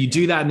 And then you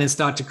do that and then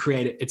start to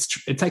create it.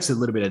 It takes a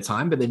little bit of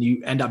time, but then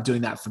you end up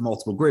doing that for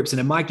multiple groups. And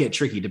it might get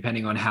tricky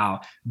depending on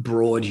how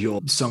broad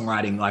your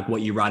songwriting, like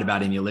what you write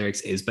about in your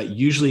lyrics is. But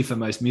usually for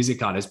most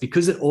music artists,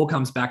 because it all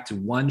comes back to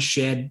one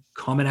shared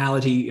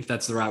commonality, if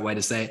that's the right way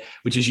to say it,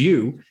 which is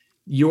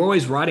you're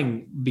always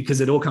writing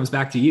because it all comes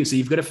back to you. So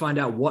you've got to find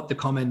out what the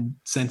common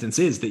sentence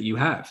is that you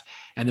have.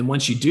 And then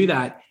once you do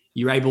that,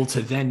 you're able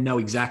to then know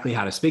exactly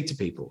how to speak to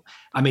people.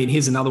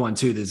 Here's another one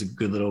too. There's a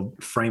good little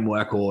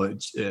framework or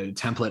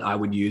template I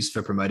would use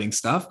for promoting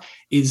stuff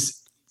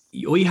is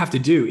all you have to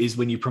do is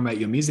when you promote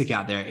your music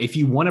out there, if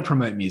you want to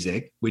promote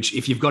music, which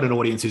if you've got an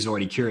audience who's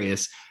already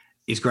curious,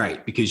 is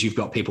great because you've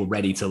got people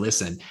ready to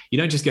listen. You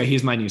don't just go,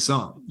 here's my new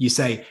song. You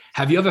say,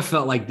 have you ever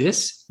felt like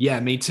this? Yeah,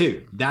 me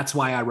too. That's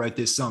why I wrote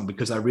this song,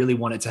 because I really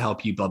wanted to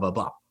help you, blah, blah,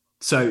 blah.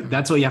 So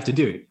that's all you have to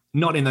do.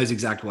 Not in those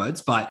exact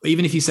words, but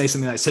even if you say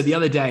something like, so the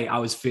other day I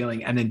was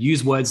feeling, and then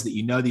use words that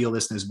that your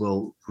listeners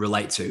will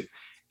relate to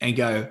and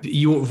go,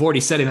 you've already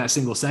said in that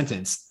single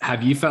sentence,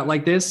 have you felt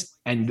like this?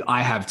 And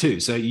I have too.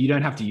 So you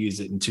don't have to use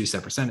it in 2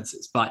 separate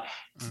sentences, but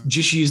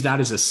just use that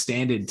as a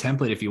standard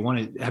template. If you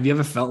want to, have you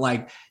ever felt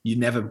like you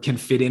never can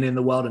fit in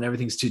the world and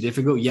everything's too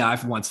difficult? Yeah,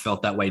 I've once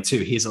felt that way too.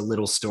 Here's a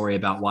little story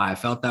about why I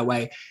felt that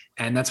way.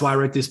 And that's why I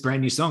wrote this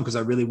brand new song, because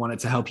I really wanted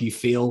to help you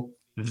feel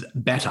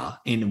better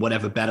in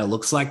whatever better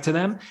looks like to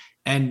them.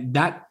 And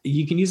that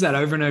you can use that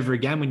over and over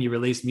again when you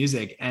release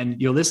music,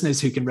 and your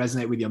listeners who can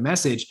resonate with your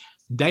message,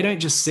 they don't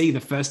just see the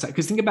first time.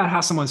 Because think about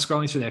how someone's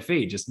scrolling through their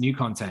feed, just new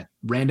content,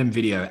 random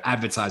video,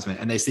 advertisement,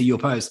 and they see your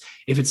post.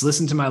 If it's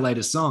listen to my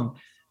latest song,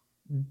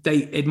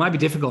 it might be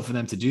difficult for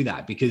them to do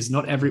that, because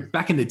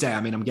back in the day,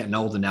 I'm getting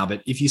older now,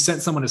 but if you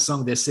sent someone a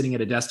song, they're sitting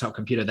at a desktop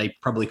computer, they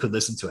probably could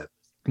listen to it.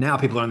 Now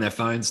people are on their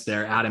phones,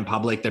 they're out in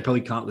public, they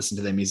probably can't listen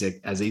to their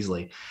music as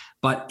easily.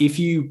 But if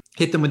you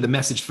hit them with the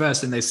message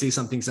first and they see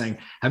something saying,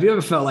 have you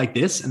ever felt like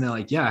this? And they're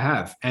like, yeah, I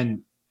have.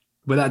 And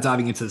without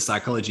diving into the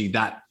psychology,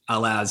 that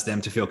allows them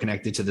to feel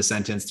connected to the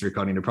sentence through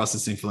cognitive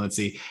processing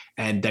fluency.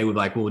 And they would be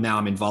like, well, now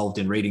I'm involved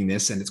in reading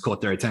this and it's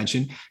caught their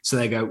attention. So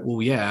they go,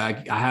 well,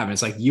 yeah, I have. And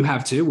it's like, you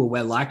have too. Well,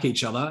 we're like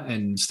each other.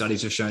 And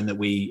studies have shown that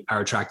we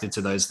are attracted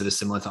to those that are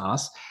similar to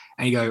us.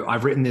 and you go,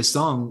 I've written this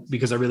song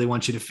because I really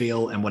want you to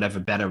feel and whatever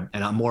better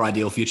and a more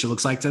ideal future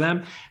looks like to them.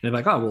 And they're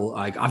like, oh, well,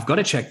 I've got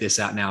to check this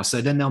out now.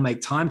 So then they'll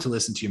make time to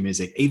listen to your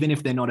music, even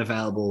if they're not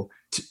able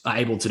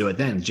to do it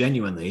then.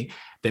 Genuinely,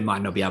 they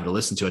might not be able to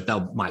listen to it.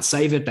 Might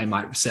save it. They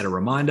might set a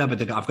reminder, but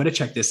they go, I've got to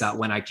check this out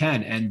when I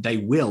can. And they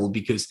will,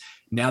 because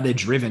now they're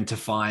driven to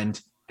find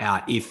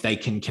out if they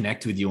can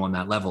connect with you on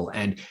that level.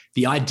 And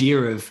the idea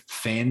of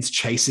fans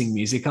chasing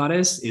music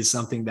artists is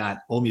something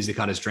that all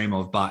music artists dream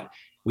of, but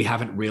we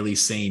haven't really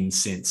seen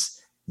since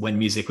when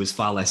music was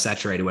far less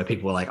saturated, where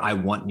people were like, I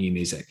want new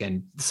music.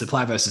 And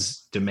supply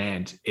versus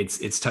demand,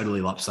 it's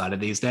totally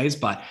lopsided these days,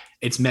 but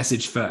it's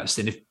message first.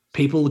 And if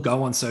people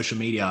go on social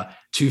media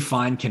to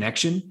find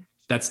connection,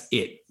 that's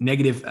it.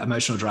 Negative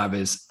emotional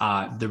drivers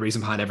are the reason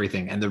behind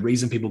everything. And the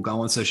reason people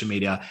go on social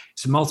media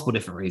is for multiple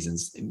different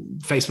reasons.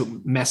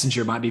 Facebook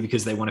Messenger might be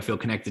because they want to feel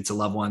connected to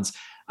loved ones.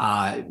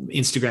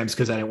 Instagram's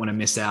because they don't want to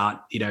miss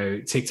out.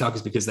 TikTok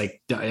is because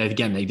they don't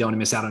want to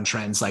miss out on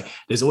trends. Like,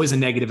 there's always a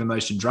negative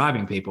emotion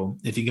driving people.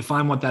 If you can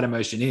find what that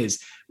emotion is,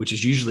 which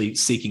is usually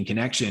seeking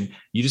connection,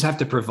 you just have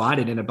to provide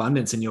it in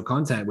abundance in your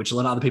content, which a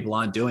lot of other people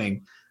aren't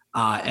doing.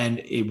 And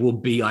it will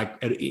be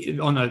like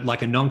on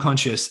a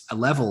non-conscious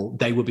level,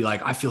 they will be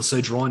like, I feel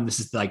so drawn. This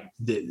is like,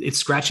 it's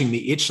scratching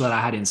the itch that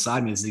I had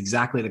inside me. This is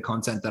exactly the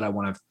content that I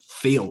want to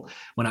feel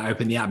when I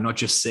open the app, not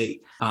just see.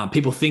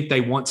 People think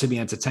they want to be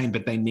entertained,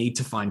 but they need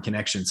to find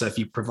connection. So if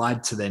you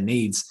provide to their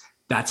needs,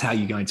 that's how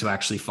you're going to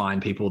actually find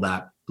people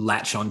that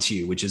latch onto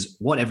you, which is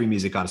what every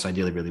music artist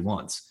ideally really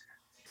wants.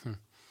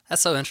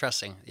 That's so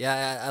interesting.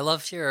 Yeah, I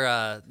love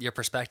your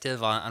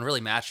perspective on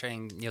really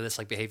matching, this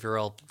like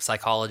behavioral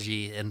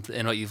psychology and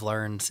what you've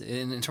learned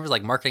in terms of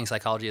like marketing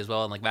psychology as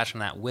well, and like matching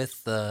that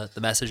with the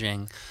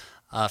messaging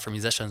for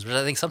musicians, which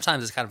I think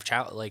sometimes is kind of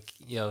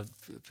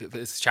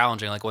it's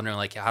challenging, like wondering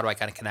like, how do I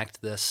kind of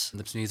connect this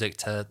music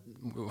to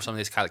some of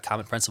these kind of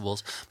common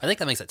principles. But I think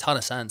that makes a ton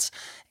of sense.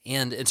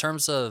 And in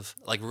terms of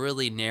like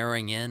really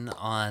narrowing in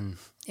on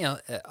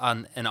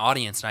on an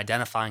audience and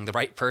identifying the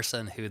right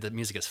person who the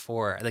music is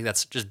for, I think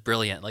that's just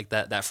brilliant. Like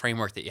that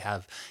framework that you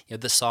have.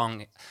 This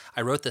song,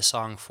 I wrote this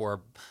song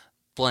for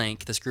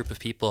blank, this group of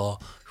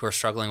people who are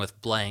struggling with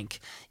blank.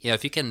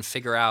 If you can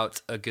figure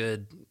out a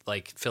good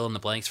like fill in the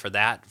blanks for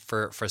that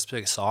for a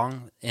specific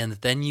song, and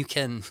then you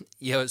can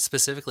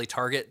specifically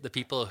target the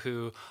people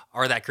who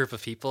are that group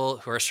of people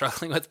who are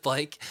struggling with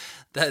blank,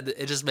 that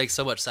it just makes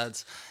so much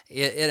sense.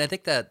 And I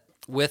think that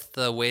with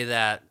the way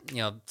that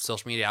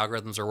social media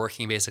algorithms are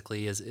working,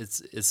 basically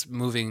it's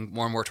moving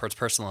more and more towards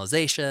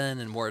personalization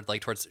and more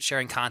like towards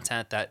sharing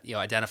content that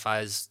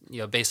identifies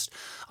based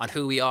on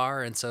who we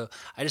are. And so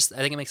I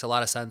think it makes a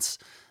lot of sense.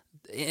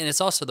 And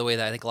it's also the way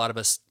that I think a lot of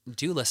us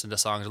do listen to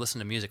songs or listen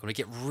to music. When we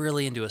get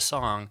really into a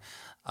song,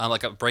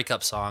 like a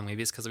breakup song,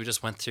 maybe it's because we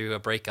just went through a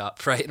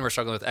breakup, right? And we're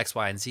struggling with X,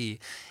 Y, and Z.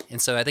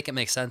 And so I think it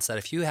makes sense that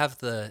if you have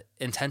the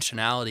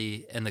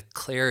intentionality and the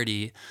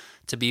clarity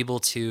to be able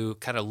to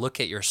kind of look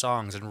at your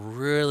songs and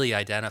really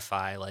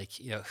identify like,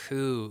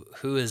 who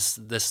is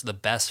this the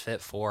best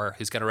fit for,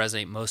 who's going to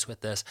resonate most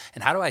with this,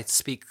 and how do I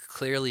speak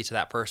clearly to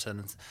that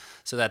person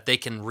so that they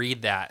can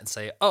read that and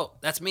say, oh,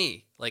 that's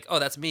me. Like, oh,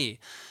 that's me.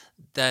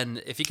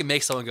 Then if you can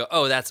make someone go,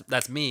 oh,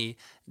 that's me,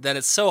 then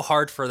it's so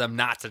hard for them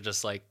not to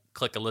just like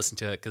click and listen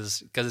to it,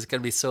 because it's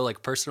going to be so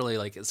like personally,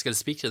 like it's going to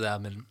speak to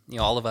them. And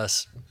all of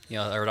us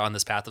are on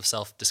this path of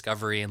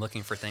self-discovery and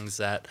looking for things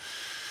that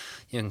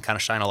you can kind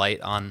of shine a light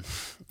on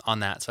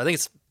that. So I think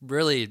it's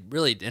really,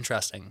 really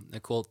interesting, a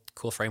cool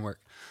framework.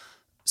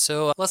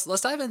 So let's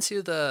dive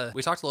into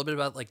we talked a little bit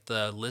about like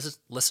the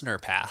listener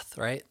path,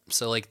 right?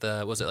 So like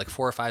was it like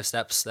 4 or 5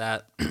 steps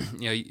that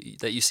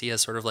that you see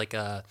as sort of like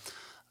the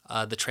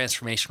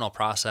transformational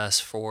process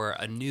for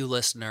a new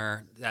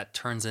listener that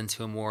turns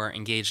into a more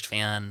engaged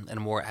fan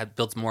and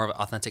builds more of an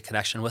authentic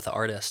connection with the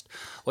artist.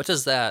 What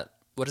does that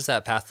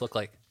path look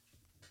like?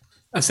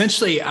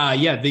 Essentially,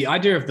 the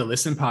idea of the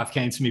listen path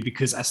came to me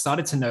because I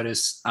started to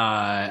notice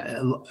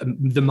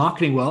the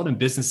marketing world and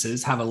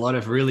businesses have a lot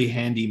of really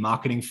handy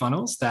marketing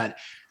funnels that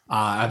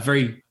are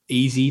very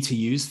easy to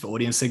use for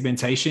audience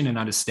segmentation and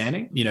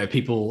understanding.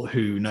 People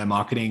who know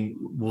marketing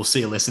will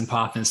see a listen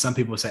path, and some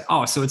people will say,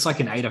 oh, so it's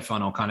like an AIDA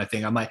funnel kind of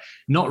thing. I'm like,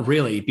 not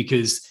really,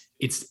 because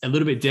it's a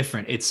little bit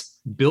different. It's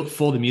built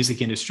for the music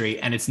industry,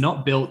 and it's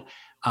not built.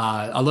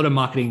 A lot of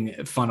marketing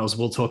funnels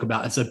will talk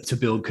about it's to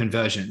build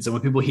conversions. And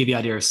when people hear the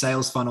idea of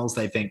sales funnels,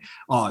 they think,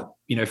 oh,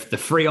 the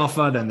free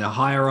offer, then the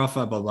higher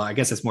offer, blah, blah. I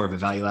guess it's more of a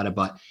value ladder,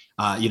 but,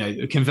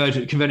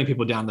 converting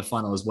people down the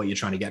funnel is what you're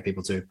trying to get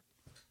people to.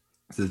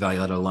 So the value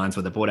ladder aligns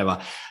with it, but whatever,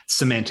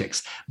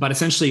 semantics. But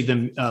essentially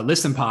the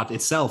listen path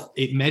itself,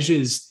 it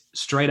measures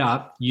straight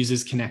up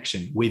users'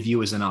 connection with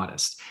you as an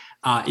artist.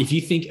 If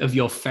you think of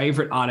your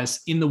favorite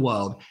artists in the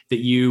world that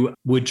you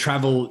would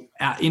travel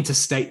out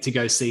interstate to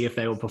go see if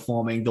they were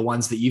performing, the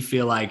ones that you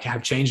feel like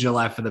have changed your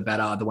life for the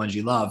better, the ones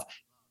you love,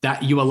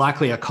 that you are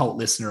likely a cult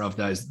listener of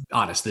those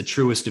artists, the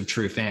truest of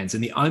true fans.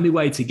 And the only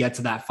way to get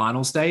to that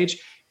final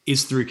stage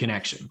is through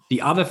connection.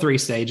 The other 3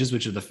 stages,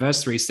 which are the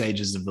first 3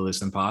 stages of the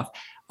listen path,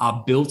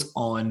 are built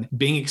on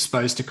being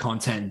exposed to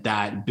content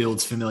that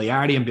builds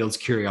familiarity and builds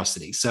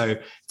curiosity. So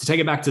to take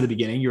it back to the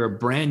beginning, you're a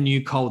brand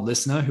new cold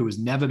listener who has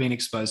never been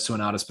exposed to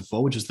an artist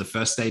before, which is the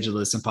first stage of the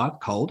listen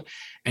part, cold,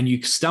 and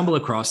you stumble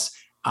across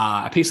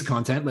a piece of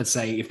content. Let's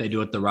say if they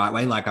do it the right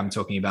way, like I'm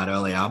talking about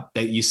earlier,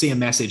 that you see a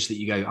message that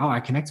you go, oh, I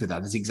connect with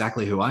that. That's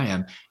exactly who I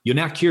am. You're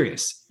now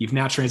curious. You've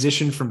now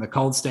transitioned from the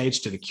cold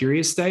stage to the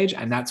curious stage.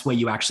 And that's where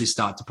you actually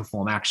start to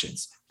perform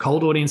actions.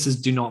 Cold audiences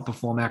do not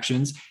perform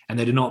actions, and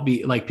they do not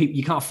be like,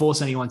 you can't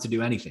force anyone to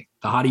do anything.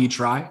 The harder you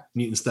try,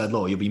 Newton's third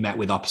law, you'll be met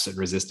with opposite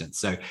resistance.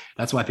 So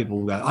that's why people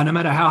will go, oh, no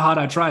matter how hard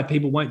I try,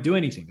 people won't do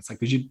anything. It's like,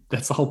 because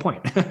that's the whole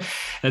point.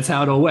 That's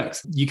how it all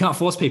works. You can't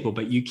force people,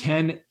 but you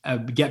can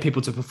get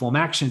people to perform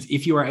actions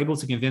if you are able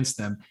to convince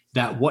them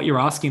that what you're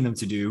asking them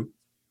to do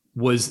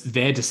was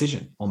their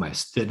decision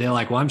almost. That they're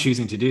like, well, I'm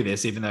choosing to do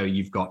this, even though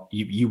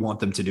you want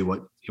them to do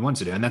what you want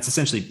to do. And that's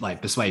essentially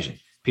like persuasion.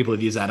 People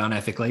have used that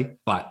unethically,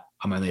 but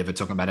I'm only ever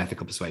talking about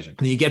ethical persuasion.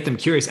 And you get them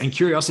curious, and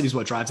curiosity is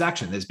what drives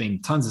action. There's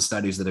been tons of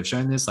studies that have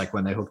shown this, like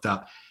when they hooked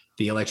up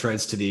the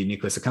electrodes to the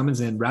nucleus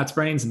accumbens in rats'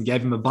 brains and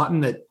gave them a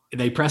button that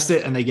they pressed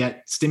it and they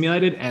get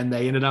stimulated, and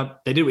they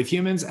did it with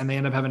humans, and they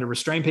end up having to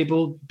restrain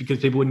people because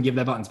people wouldn't give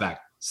their buttons back.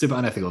 Super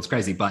unethical. It's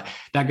crazy. But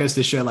that goes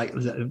to show like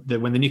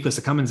when the nucleus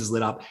accumbens is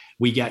lit up,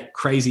 we get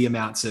crazy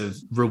amounts of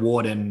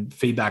reward and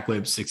feedback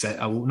loops,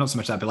 not so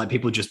much that, but like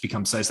people just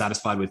become so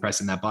satisfied with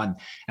pressing that button.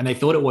 And they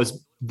thought it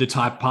was the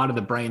type part of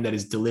the brain that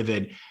is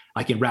delivered,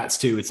 like in rats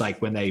too. It's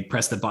like when they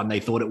press the button,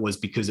 they thought it was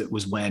because it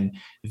was when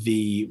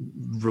the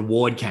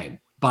reward came.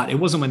 But it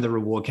wasn't when the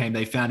reward came.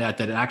 They found out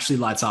that it actually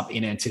lights up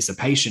in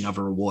anticipation of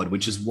a reward,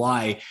 which is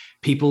why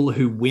people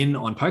who win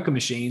on poker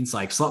machines,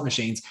 like slot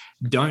machines,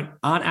 aren't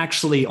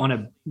actually on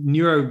a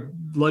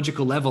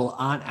neurological level,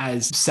 aren't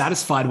as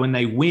satisfied when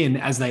they win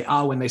as they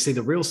are when they see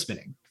the reel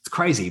spinning. It's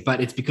crazy,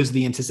 but it's because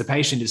the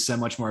anticipation is so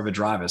much more of a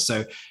driver.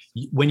 So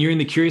when you're in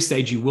the curious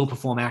stage, you will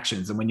perform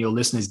actions. And when your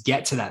listeners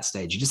get to that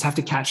stage, you just have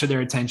to capture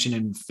their attention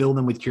and fill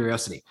them with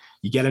curiosity.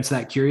 You get into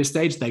that curious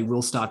stage, they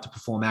will start to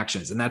perform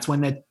actions. And that's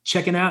when they're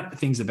checking out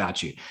things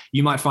about you.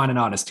 You might find an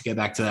artist, to go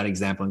back to that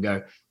example, and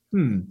go,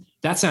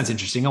 that sounds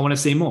interesting. I want to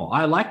see more.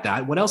 I like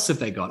that. What else have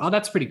they got? Oh,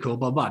 that's pretty cool,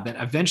 blah, blah. Then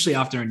eventually,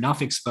 after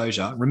enough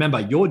exposure, remember,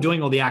 you're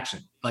doing all the action.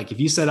 Like if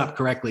you set up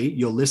correctly,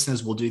 your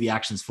listeners will do the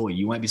actions for you.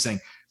 You won't be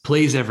saying,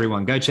 please,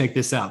 everyone, go check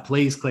this out.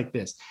 Please click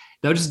this.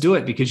 They'll just do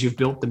it because you've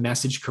built the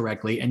message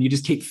correctly, and you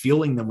just keep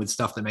fueling them with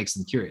stuff that makes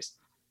them curious.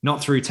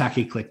 Not through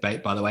tacky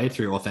clickbait, by the way,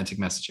 through authentic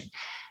messaging.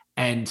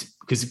 And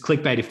because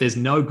clickbait, if there's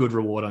no good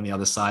reward on the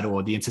other side,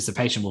 or the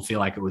anticipation will feel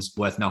like it was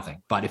worth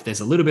nothing. But if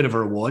there's a little bit of a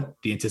reward,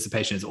 the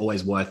anticipation is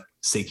always worth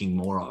seeking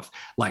more of,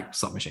 like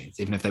slot machines.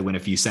 Even if they win a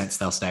few cents,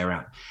 they'll stay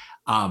around.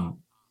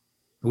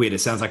 Weird. It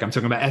sounds like I'm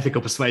talking about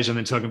ethical persuasion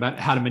and talking about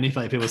how to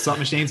manipulate people's slot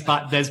machines,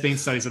 but there's been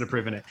studies that have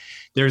proven it.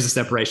 There is a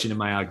separation in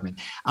my argument.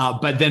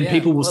 But then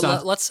people will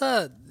start. Let's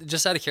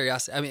just out of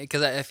curiosity. I mean,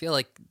 because I feel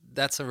like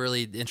that's a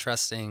really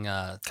interesting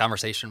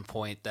conversation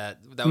point that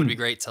would be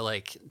great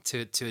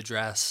to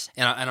address.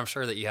 And I'm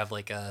sure that you have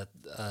like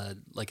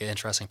an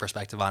interesting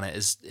perspective on it.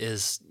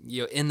 Is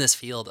in this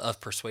field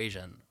of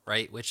persuasion,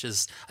 right? Which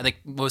is, I think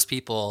most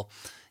people,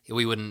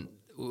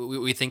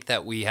 we think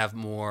that we have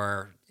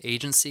more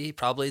agency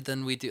probably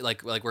than we do.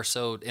 Like we're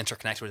so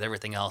interconnected with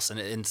everything else, and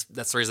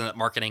that's the reason that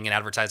marketing and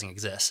advertising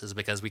exists, is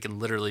because we can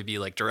literally be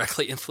like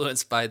directly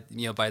influenced by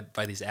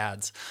by these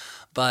ads.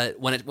 But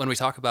when we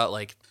talk about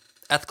like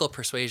ethical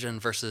persuasion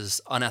versus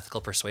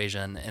unethical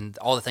persuasion and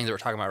all the things that we're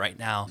talking about right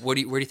now, where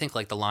do you think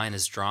like the line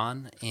is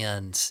drawn,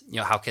 and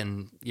how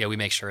can we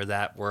make sure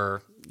that we're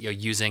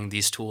using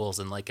these tools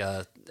in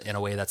in a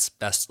way that's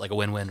best, like a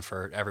win-win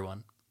for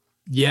everyone?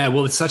 Yeah,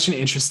 well, it's such an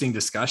interesting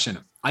discussion.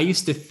 I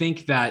used to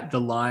think that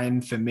the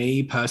line for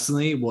me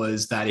personally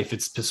was that if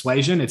it's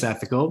persuasion, it's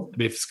ethical.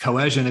 But if it's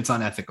coercion, it's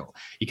unethical.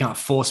 You can't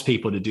force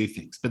people to do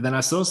things. But then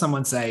I saw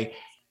someone say,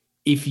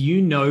 if you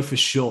know for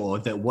sure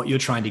that what you're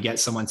trying to get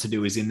someone to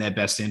do is in their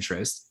best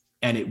interest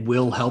and it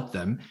will help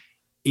them,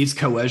 is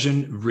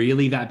coercion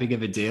really that big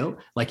of a deal?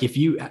 Like if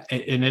you,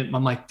 I'm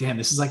like, damn,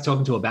 this is like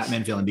talking to a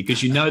Batman villain,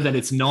 because you know that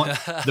it's not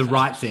the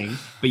right thing,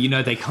 but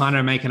they kind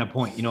of making a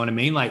point. You know what I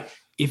mean? Like,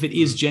 if it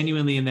is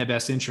genuinely in their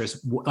best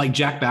interest, like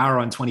Jack Bauer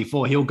on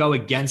 24, he'll go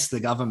against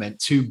the government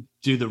to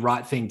do the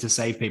right thing to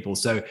save people.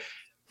 So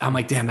I'm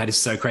like, damn, that is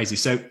so crazy.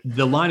 So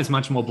the line is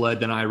much more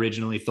blurred than I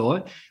originally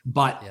thought.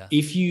 But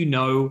if you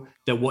know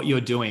that what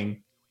you're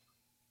doing,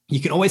 you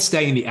can always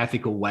stay in the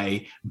ethical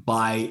way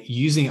by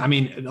using,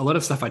 a lot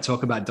of stuff I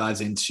talk about dives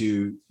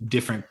into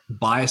different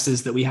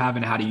biases that we have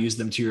and how to use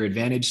them to your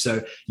advantage.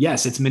 So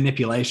yes, it's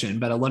manipulation,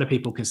 but a lot of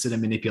people consider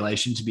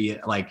manipulation to be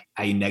like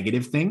a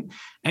negative thing.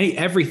 And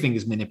everything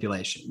is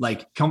manipulation.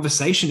 Like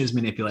conversation is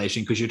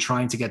manipulation because you're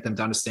trying to get them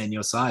to understand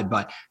your side.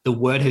 But the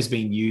word has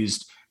been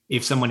used,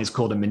 if someone is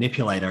called a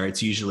manipulator,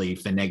 it's usually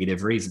for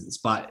negative reasons.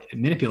 But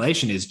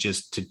manipulation is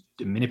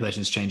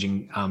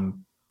changing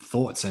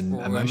thoughts and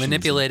We're emotions. And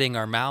manipulating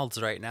our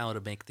mouths right now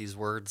to make these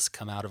words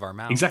come out of our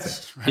exactly.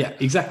 mouths, right? Yeah,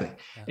 exactly.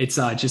 Yeah. It's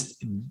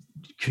just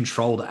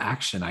controlled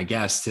action, I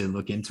guess, to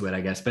look into it,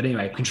 I guess. But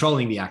anyway,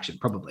 controlling the action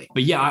probably.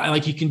 But yeah,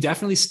 like you can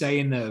definitely stay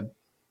in the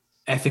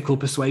ethical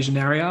persuasion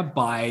area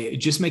by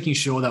just making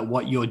sure that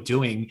what you're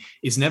doing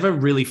is never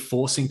really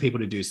forcing people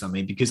to do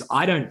something, because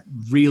I don't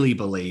really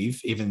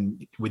believe,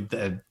 even with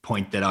the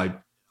point that I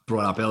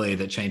brought up earlier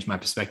that changed my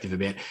perspective a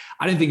bit,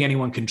 I don't think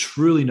anyone can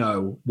truly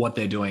know what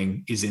they're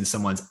doing is in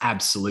someone's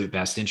absolute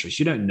best interest.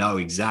 You don't know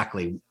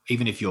exactly,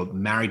 even if you're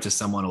married to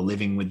someone or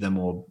living with them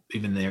or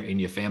even they're in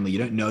your family, you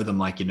don't know them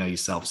like you know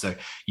yourself. So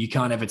you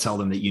can't ever tell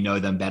them that you know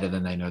them better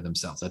than they know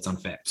themselves. That's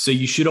unfair. So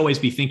you should always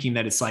be thinking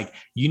that it's like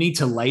you need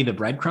to lay the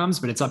breadcrumbs,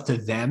 but it's up to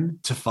them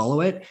to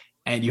follow it.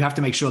 And you have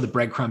to make sure the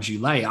breadcrumbs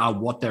you lay are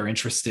what they're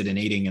interested in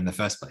eating in the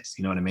first place.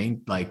 You know what I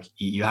mean? Like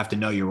you have to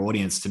know your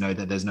audience to know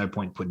that there's no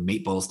point putting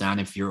meatballs down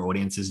if your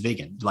audience is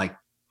vegan, like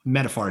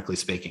metaphorically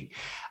speaking.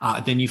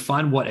 Then you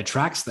find what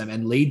attracts them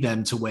and lead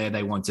them to where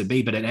they want to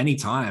be. But at any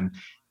time,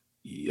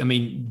 I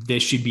mean, there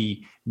should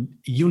be,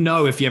 you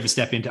know, if you ever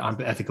step into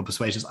unethical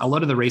persuasions, a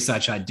lot of the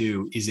research I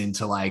do is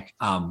into like,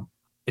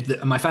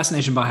 my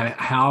fascination behind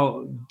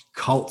how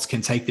cults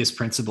can take this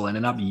principle and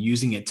end up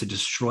using it to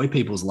destroy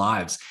people's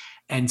lives,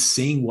 and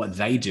seeing what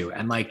they do,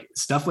 and like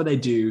stuff where they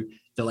do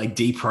the like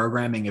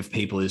deprogramming of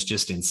people is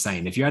just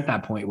insane. If you're at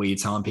that point where you're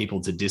telling people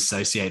to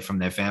dissociate from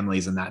their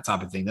families and that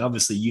type of thing, then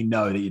obviously you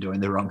know that you're doing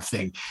the wrong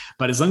thing.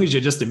 But as long as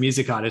you're just a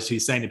music artist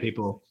who's saying to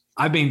people,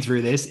 I've been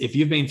through this, if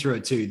you've been through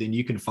it too, then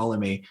you can follow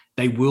me,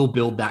 they will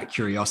build that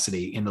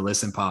curiosity in the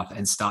listen path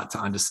and start to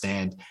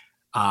understand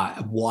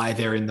why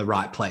they're in the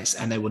right place,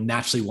 and they will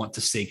naturally want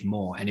to seek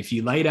more. And if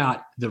you lay it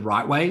out the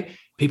right way,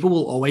 people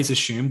will always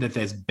assume that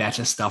there's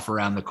better stuff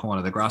around the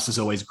corner. The grass is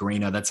always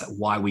greener. That's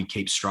why we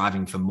keep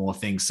striving for more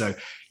things. So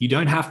you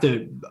don't have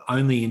to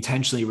only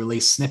intentionally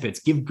release snippets.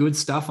 Give good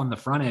stuff on the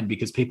front end,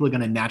 because people are going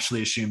to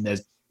naturally assume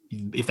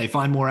if they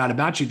find more out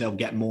about you, they'll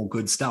get more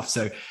good stuff.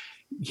 So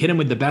hit them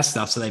with the best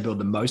stuff so they build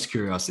the most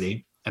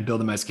curiosity and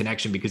build the most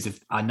connection, because if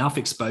enough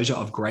exposure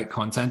of great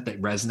content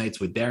that resonates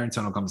with their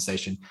internal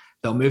conversation,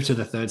 they'll move to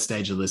the third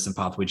stage of the listen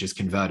path, which is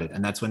converted.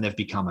 And that's when they've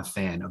become a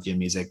fan of your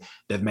music.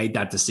 They've made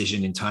that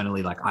decision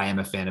internally, like, I am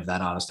a fan of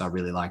that artist, I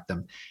really like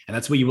them. And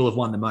that's where you will have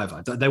won them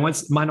over. They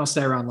might not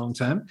stay around long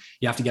term.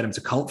 You have to get them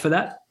to cult for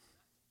that.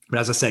 But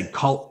as I said,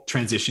 cult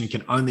transition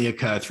can only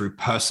occur through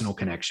personal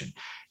connection.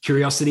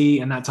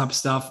 Curiosity and that type of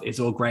stuff is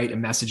all great,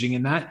 and messaging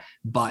in that.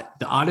 But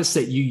the artists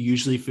that you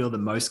usually feel the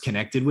most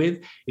connected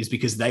with is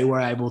because they were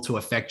able to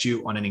affect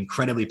you on an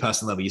incredibly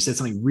personal level. You said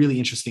something really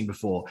interesting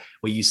before,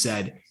 where you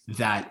said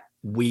that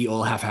we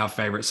all have our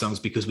favorite songs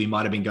because we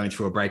might have been going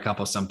through a breakup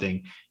or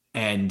something,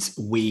 and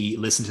we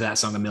listened to that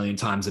song a million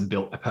times and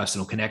built a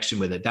personal connection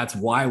with it. That's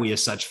why we are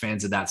such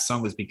fans of that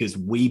song, was because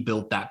we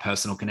built that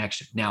personal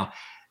connection. Now,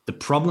 the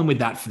problem with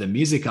that for the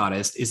music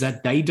artist is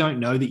that they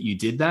don't know that you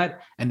did that,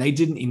 and they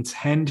didn't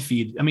intend for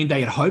you. I mean, they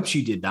had hoped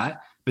you did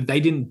that, but they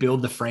didn't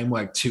build the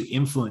framework to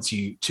influence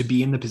you to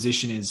be in the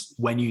position is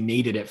when you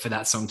needed it for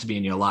that song to be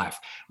in your life.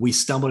 We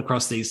stumbled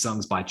across these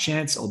songs by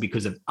chance or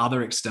because of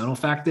other external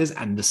factors,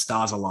 and the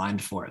stars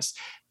aligned for us.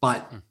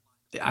 But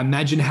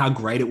imagine how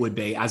great it would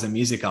be as a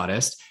music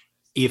artist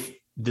if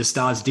the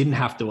stars didn't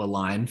have to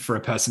align for a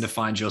person to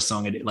find your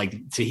song, and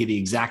like to hear the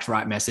exact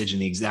right message in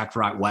the exact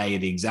right way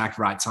at the exact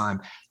right time.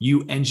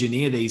 You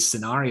engineer these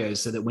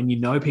scenarios so that when you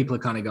know people are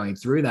kind of going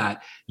through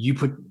that, you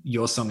put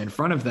your song in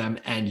front of them,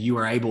 and you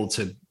are able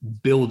to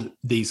build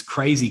these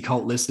crazy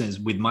cult listeners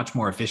with much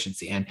more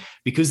efficiency. And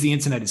because the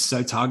internet is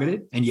so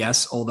targeted, and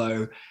yes,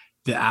 although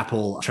the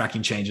Apple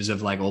tracking changes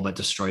have like all but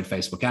destroyed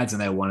Facebook ads,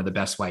 and they're one of the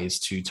best ways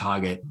to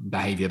target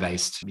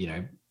behavior-based,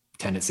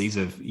 tendencies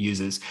of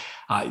users.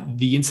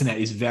 The internet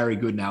is very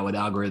good now with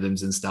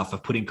algorithms and stuff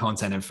of putting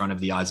content in front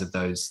of the eyes of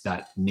those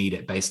that need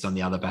it based on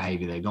the other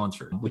behavior they've gone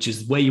through, which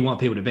is where you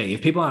want people to be.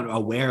 If people aren't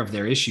aware of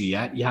their issue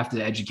yet, you have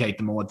to educate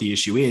them on what the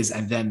issue is,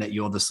 and then that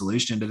you're the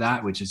solution to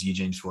that, which is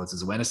Eugene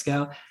Schwartz's awareness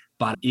scale.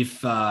 But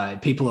if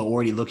people are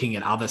already looking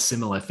at other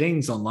similar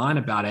things online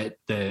about it,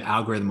 the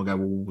algorithm will go,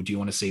 well, do you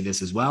want to see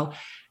this as well?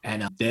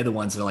 And they're the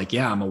ones that are like,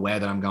 yeah, I'm aware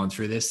that I'm going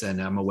through this,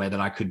 and I'm aware that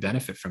I could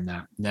benefit from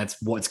that. And that's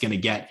what's going to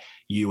get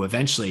you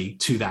eventually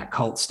to that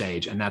cult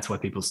stage. And that's why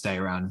people stay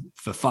around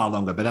for far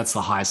longer. But that's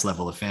the highest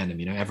level of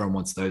fandom. Everyone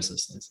wants those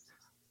listeners.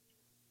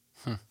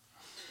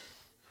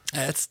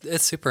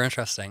 It's super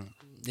interesting.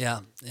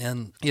 Yeah.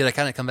 And to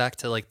kind of come back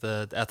to like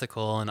the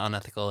ethical and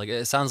unethical, like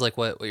it sounds like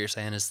what you're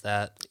saying is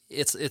that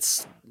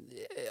it's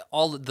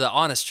all the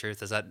honest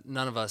truth is that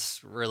none of us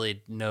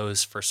really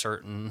knows for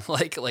certain,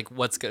 like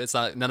what's good. It's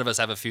not, none of us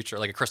have a future,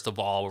 like a crystal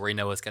ball where we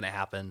know what's going to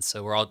happen.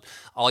 So we're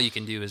all you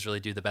can do is really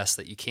do the best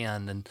that you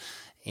can.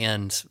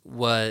 And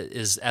what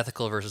is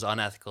ethical versus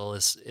unethical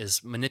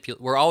is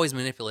we're always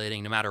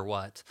manipulating no matter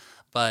what.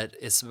 But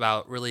it's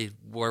about really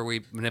where are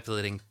we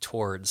manipulating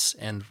towards,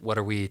 and what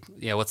are we,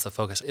 what's the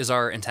focus? Is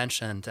our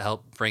intention to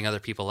help bring other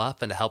people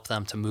up and to help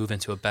them to move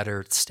into a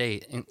better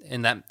state?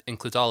 And that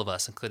includes all of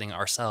us, including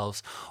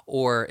ourselves.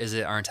 Or is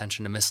it our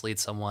intention to mislead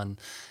someone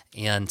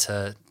and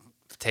to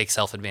take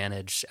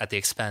self-advantage at the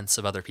expense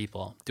of other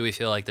people? Do we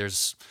feel like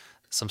there's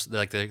some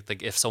like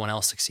if someone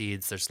else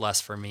succeeds, there's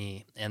less for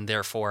me, and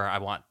therefore I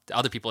want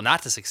other people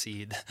not to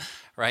succeed,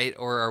 right?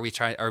 Or are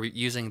we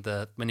using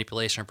the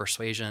manipulation or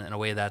persuasion in a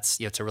way that's,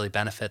 to really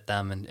benefit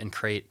them and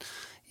create,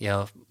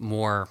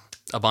 more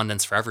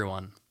abundance for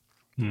everyone?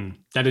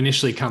 That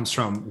initially comes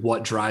from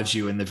what drives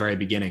you in the very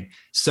beginning.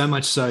 So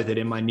much so that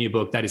in my new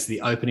book, that is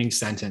the opening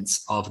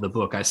sentence of the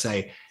book. I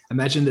say,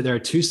 imagine that there are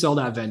two sold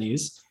out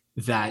venues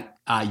that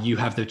you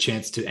have the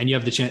chance to, and you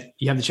have the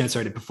chance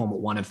to perform at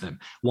one of them.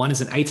 One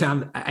is an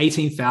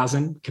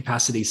 18,000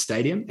 capacity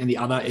stadium, and the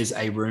other is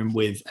a room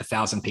with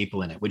 1,000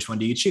 people in it. Which one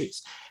do you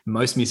choose?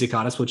 Most music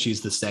artists will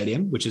choose the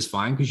stadium, which is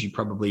fine because you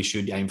probably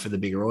should aim for the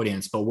bigger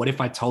audience. But what if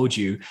I told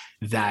you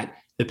that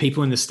the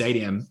people in the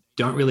stadium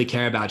don't really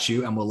care about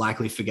you and will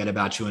likely forget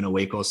about you in a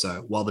week or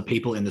so, while the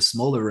people in the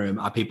smaller room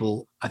are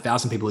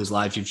 1,000 people whose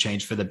lives you've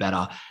changed for the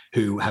better,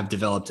 who have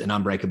developed an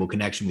unbreakable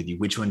connection with you?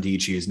 Which one do you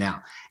choose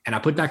now? And I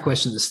put that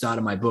question at the start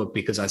of my book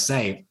because I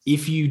say,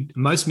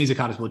 most music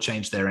artists will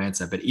change their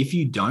answer, but if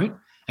you don't,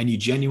 and you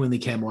genuinely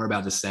care more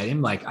about the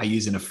stadium, like I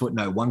use in a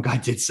footnote, one guy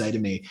did say to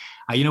me,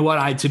 you know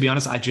what, to be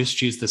honest, I just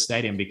choose the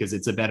stadium because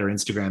it's a better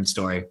Instagram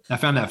story. I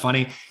found that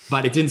funny,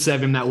 but it didn't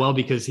serve him that well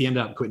because he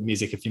ended up quitting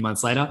music a few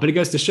months later. But it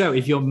goes to show,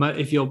 if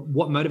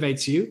what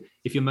motivates you,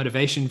 if your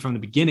motivation from the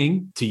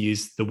beginning, to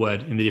use the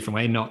word in a different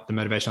way, not the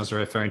motivation I was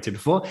referring to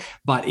before,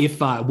 but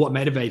if what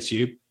motivates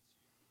you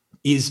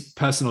is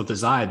personal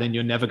desire, then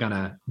you're never going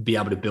to be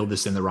able to build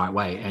this in the right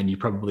way. And you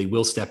probably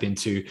will step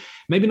into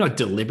maybe not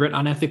deliberate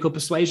unethical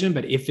persuasion,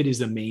 but if it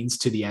is a means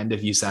to the end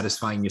of you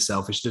satisfying your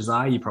selfish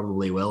desire, you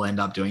probably will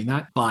end up doing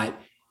that. But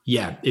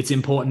yeah, it's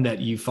important that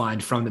you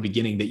find from the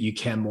beginning that you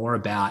care more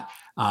about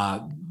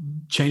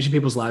changing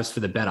people's lives for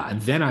the better. And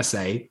then I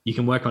say, you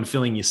can work on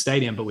filling your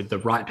stadium, but with the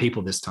right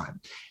people this time.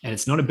 And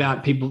it's not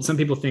about people. Some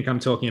people think I'm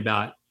talking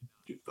about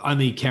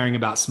only caring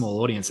about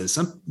small audiences.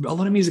 A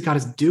lot of music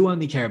artists do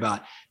only care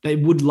about, they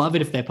would love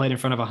it if they played in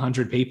front of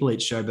 100 people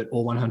each show, but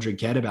all 100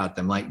 cared about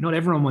them. Like, not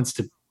everyone wants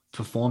to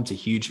perform to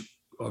huge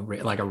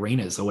like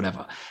arenas or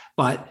whatever,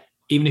 but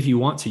even if you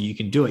want to, you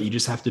can do it. You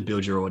just have to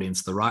build your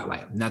audience the right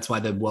way. And that's why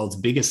the world's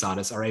biggest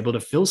artists are able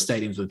to fill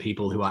stadiums with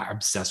people who are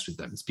obsessed with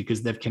them. It's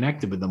because they've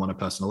connected with them on a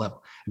personal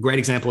level. A great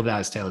example of that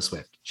is Taylor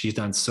Swift. She's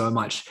done so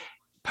much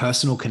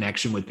personal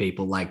connection with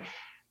people, like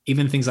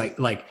even things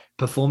like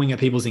performing at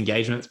people's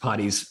engagements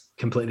parties,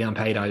 completely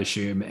unpaid, I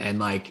assume,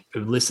 and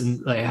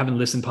having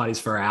listen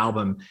parties for her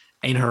album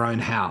in her own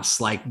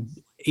house. Like,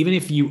 even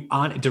if you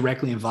aren't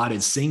directly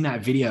invited, seeing that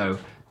video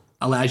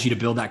allows you to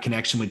build that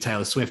connection with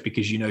Taylor Swift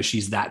because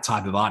she's that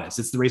type of artist.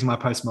 It's the reason why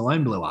Post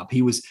Malone blew up.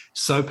 He was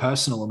so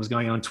personal and was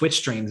going on Twitch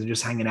streams and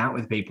just hanging out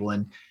with people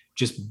and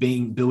just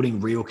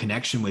building real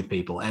connection with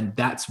people. And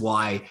that's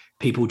why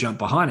people jump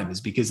behind him,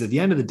 is because at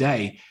the end of the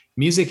day,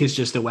 music is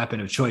just a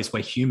weapon of choice.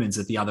 We're humans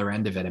at the other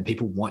end of it, and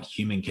people want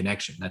human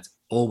connection. That's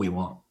all we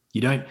want.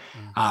 You don't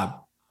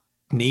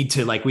need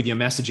to, like with your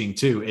messaging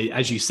too,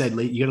 as you said,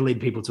 you got to lead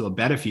people to a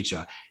better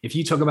future. If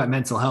you talk about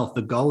mental health,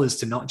 the goal is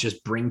to not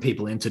just bring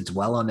people in to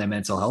dwell on their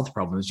mental health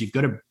problems. You've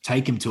got to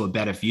take them to a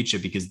better future,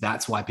 because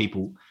that's what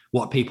people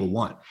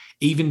want.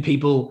 Even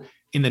people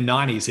in the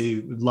 90s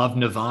who loved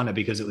Nirvana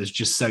because it was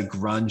just so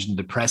grunge and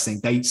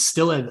depressing, they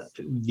still, at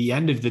the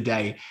end of the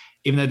day,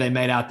 even though they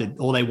made out that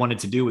all they wanted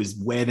to do was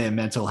wear their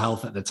mental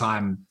health at the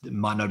time,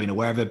 might not have been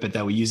aware of it, but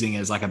they were using it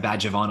as like a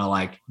badge of honor,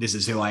 like, this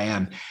is who I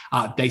am.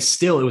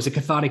 It was a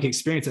cathartic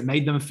experience. It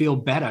made them feel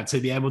better to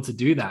be able to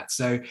do that.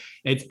 So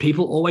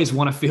people always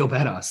want to feel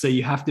better. So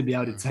you have to be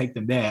able to take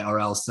them there, or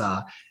else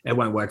it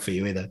won't work for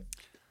you either.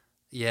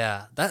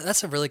 Yeah,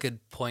 that's a really good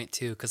point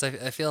too, because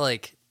I feel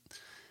like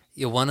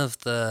one of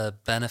the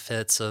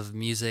benefits of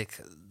music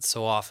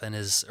so often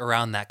is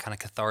around that kind of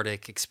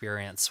cathartic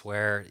experience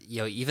where,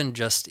 even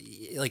just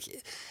like,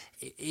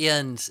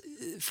 and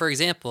for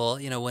example,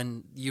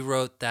 when you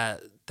wrote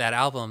that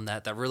album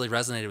that really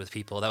resonated with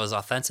people, that was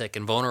authentic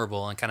and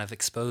vulnerable and kind of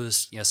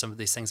exposed, some of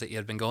these things that you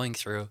had been going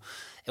through.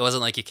 It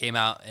wasn't like you came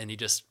out and you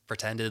just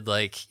pretended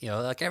like,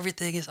 like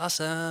everything is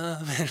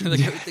awesome and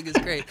like everything is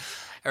great.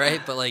 All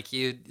right. But like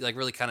you like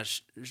really kind of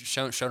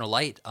shown a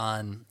light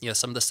on,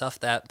 some of the stuff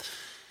that,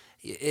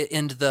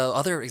 and the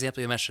other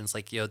example you mentioned is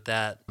like,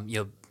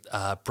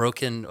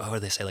 broken, what do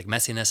they say? Like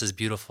messiness is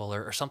beautiful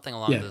or something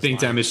along those lines. Being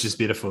damaged is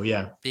beautiful.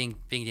 Yeah. Being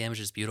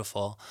damaged is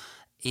beautiful.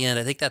 And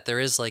I think that there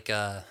is like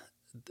a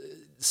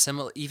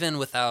similar, even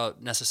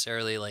without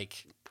necessarily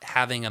like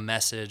having a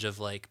message of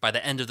like, by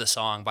the end of the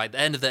song, by the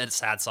end of the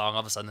sad song, all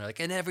of a sudden they're like,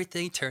 and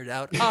everything turned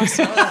out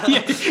awesome.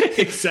 Yeah,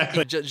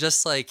 exactly.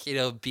 Just like,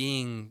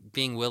 being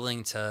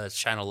willing to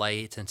shine a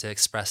light and to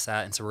express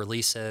that and to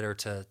release it, or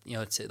to,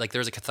 like,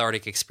 there's a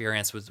cathartic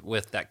experience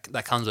with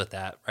that comes with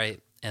that.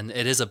 Right. and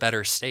it is a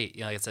better state.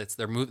 You know, it's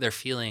they're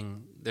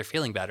feeling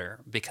better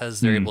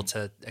because they're able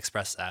to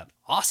express that.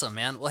 Awesome,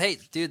 man. Well, hey,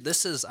 dude,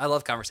 I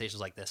love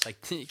conversations like this. Like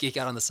geek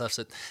out on this stuff.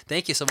 So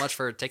thank you so much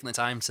for taking the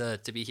time to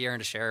be here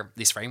and to share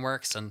these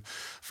frameworks. And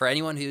for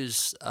anyone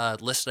who's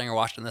listening or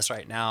watching this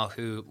right now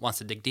who wants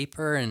to dig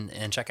deeper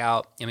and check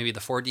out, you know, maybe the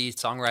 4D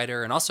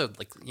songwriter and also,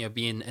 like, you know,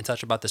 being in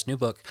touch about this new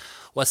book,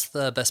 what's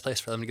the best place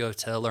for them to go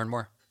to learn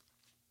more?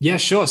 Yeah,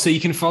 sure. So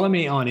you can follow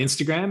me on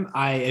Instagram.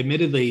 I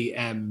admittedly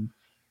am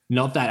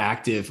not that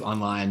active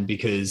online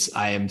because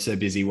I am so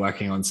busy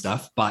working on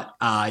stuff, but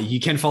you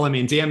can follow me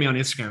and DM me on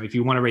Instagram. If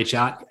you want to reach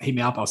out, hit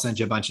me up. I'll send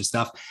you a bunch of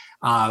stuff.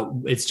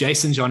 It's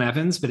Jason John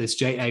Evans, but it's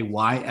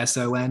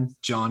Jayson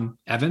John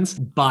Evans.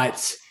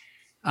 But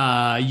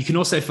you can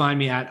also find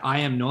me at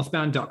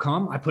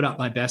iamnorthbound.com. I put up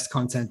my best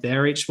content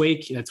there each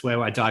week. That's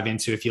where I dive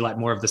into, if you like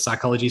more of the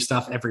psychology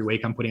stuff, every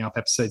week I'm putting up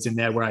episodes in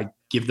there where I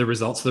give the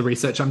results of the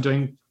research I'm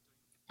doing.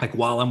 Like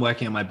while I'm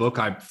working on my book,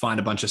 I find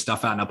a bunch of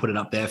stuff out and I'll put it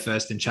up there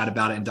first and chat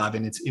about it and dive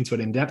into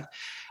it in depth.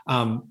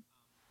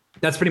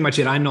 That's pretty much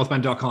it. I'm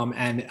northbound.com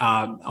and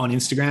on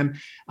Instagram.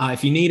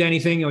 If you need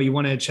anything or you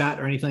want to chat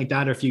or anything like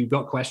that, or if you've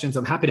got questions,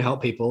 I'm happy to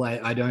help people.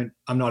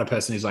 I'm not a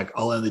person who's like,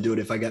 I'll only do it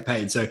if I get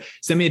paid. So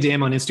send me a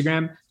DM on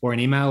Instagram or an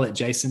email at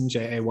Jason,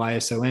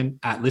 Jayson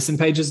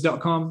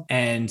 @listenpages.com.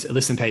 And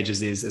Listen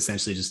Pages is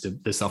essentially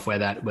just the software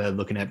that we're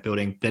looking at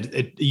building, that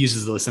it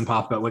uses the Listen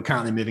Path, but we're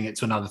currently moving it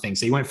to another thing.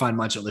 So you won't find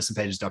much at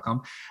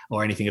listenpages.com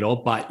or anything at all,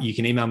 but you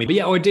can email me. But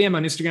yeah, or DM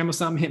on Instagram or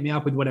something, hit me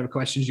up with whatever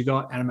questions you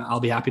got. And I'll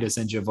be happy to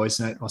send you a voice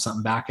note or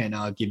something back, and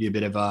I'll give you a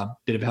bit of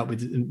help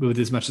with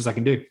as much as I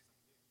can do.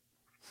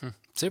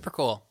 Super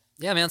cool.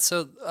 Yeah, man.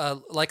 So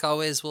like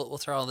always, we'll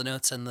throw all the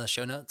notes in the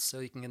show notes so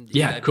you can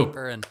dive cool.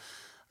 deeper. And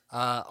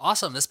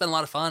awesome. This has been a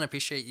lot of fun. I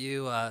appreciate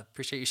you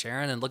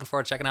sharing, and looking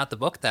forward to checking out the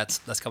book that's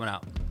coming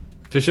out.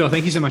 For sure.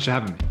 Thank you so much for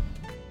having me.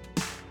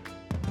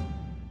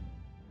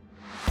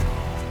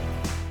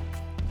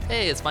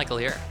 Hey, it's Michael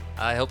here.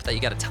 I hope that you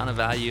got a ton of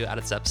value out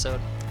of this episode.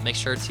 Make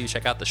sure to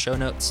check out the show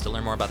notes to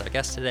learn more about our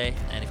guest today.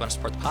 And if you want to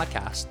support the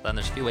podcast, then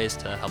there's a few ways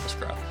to help us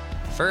grow.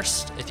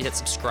 First, if you hit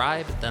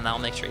subscribe, then that'll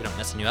make sure you don't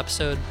miss a new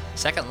episode.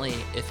 Secondly,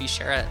 if you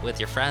share it with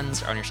your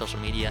friends or on your social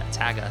media,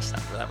 tag us.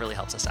 That really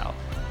helps us out.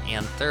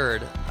 And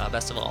third,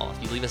 best of all,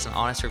 if you leave us an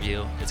honest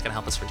review, it's going to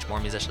help us reach more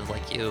musicians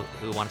like you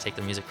who want to take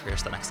their music careers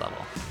to the next level.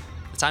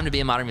 The time to be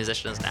a modern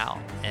musician is now,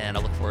 and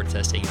I look forward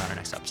to seeing you on our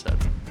next episode.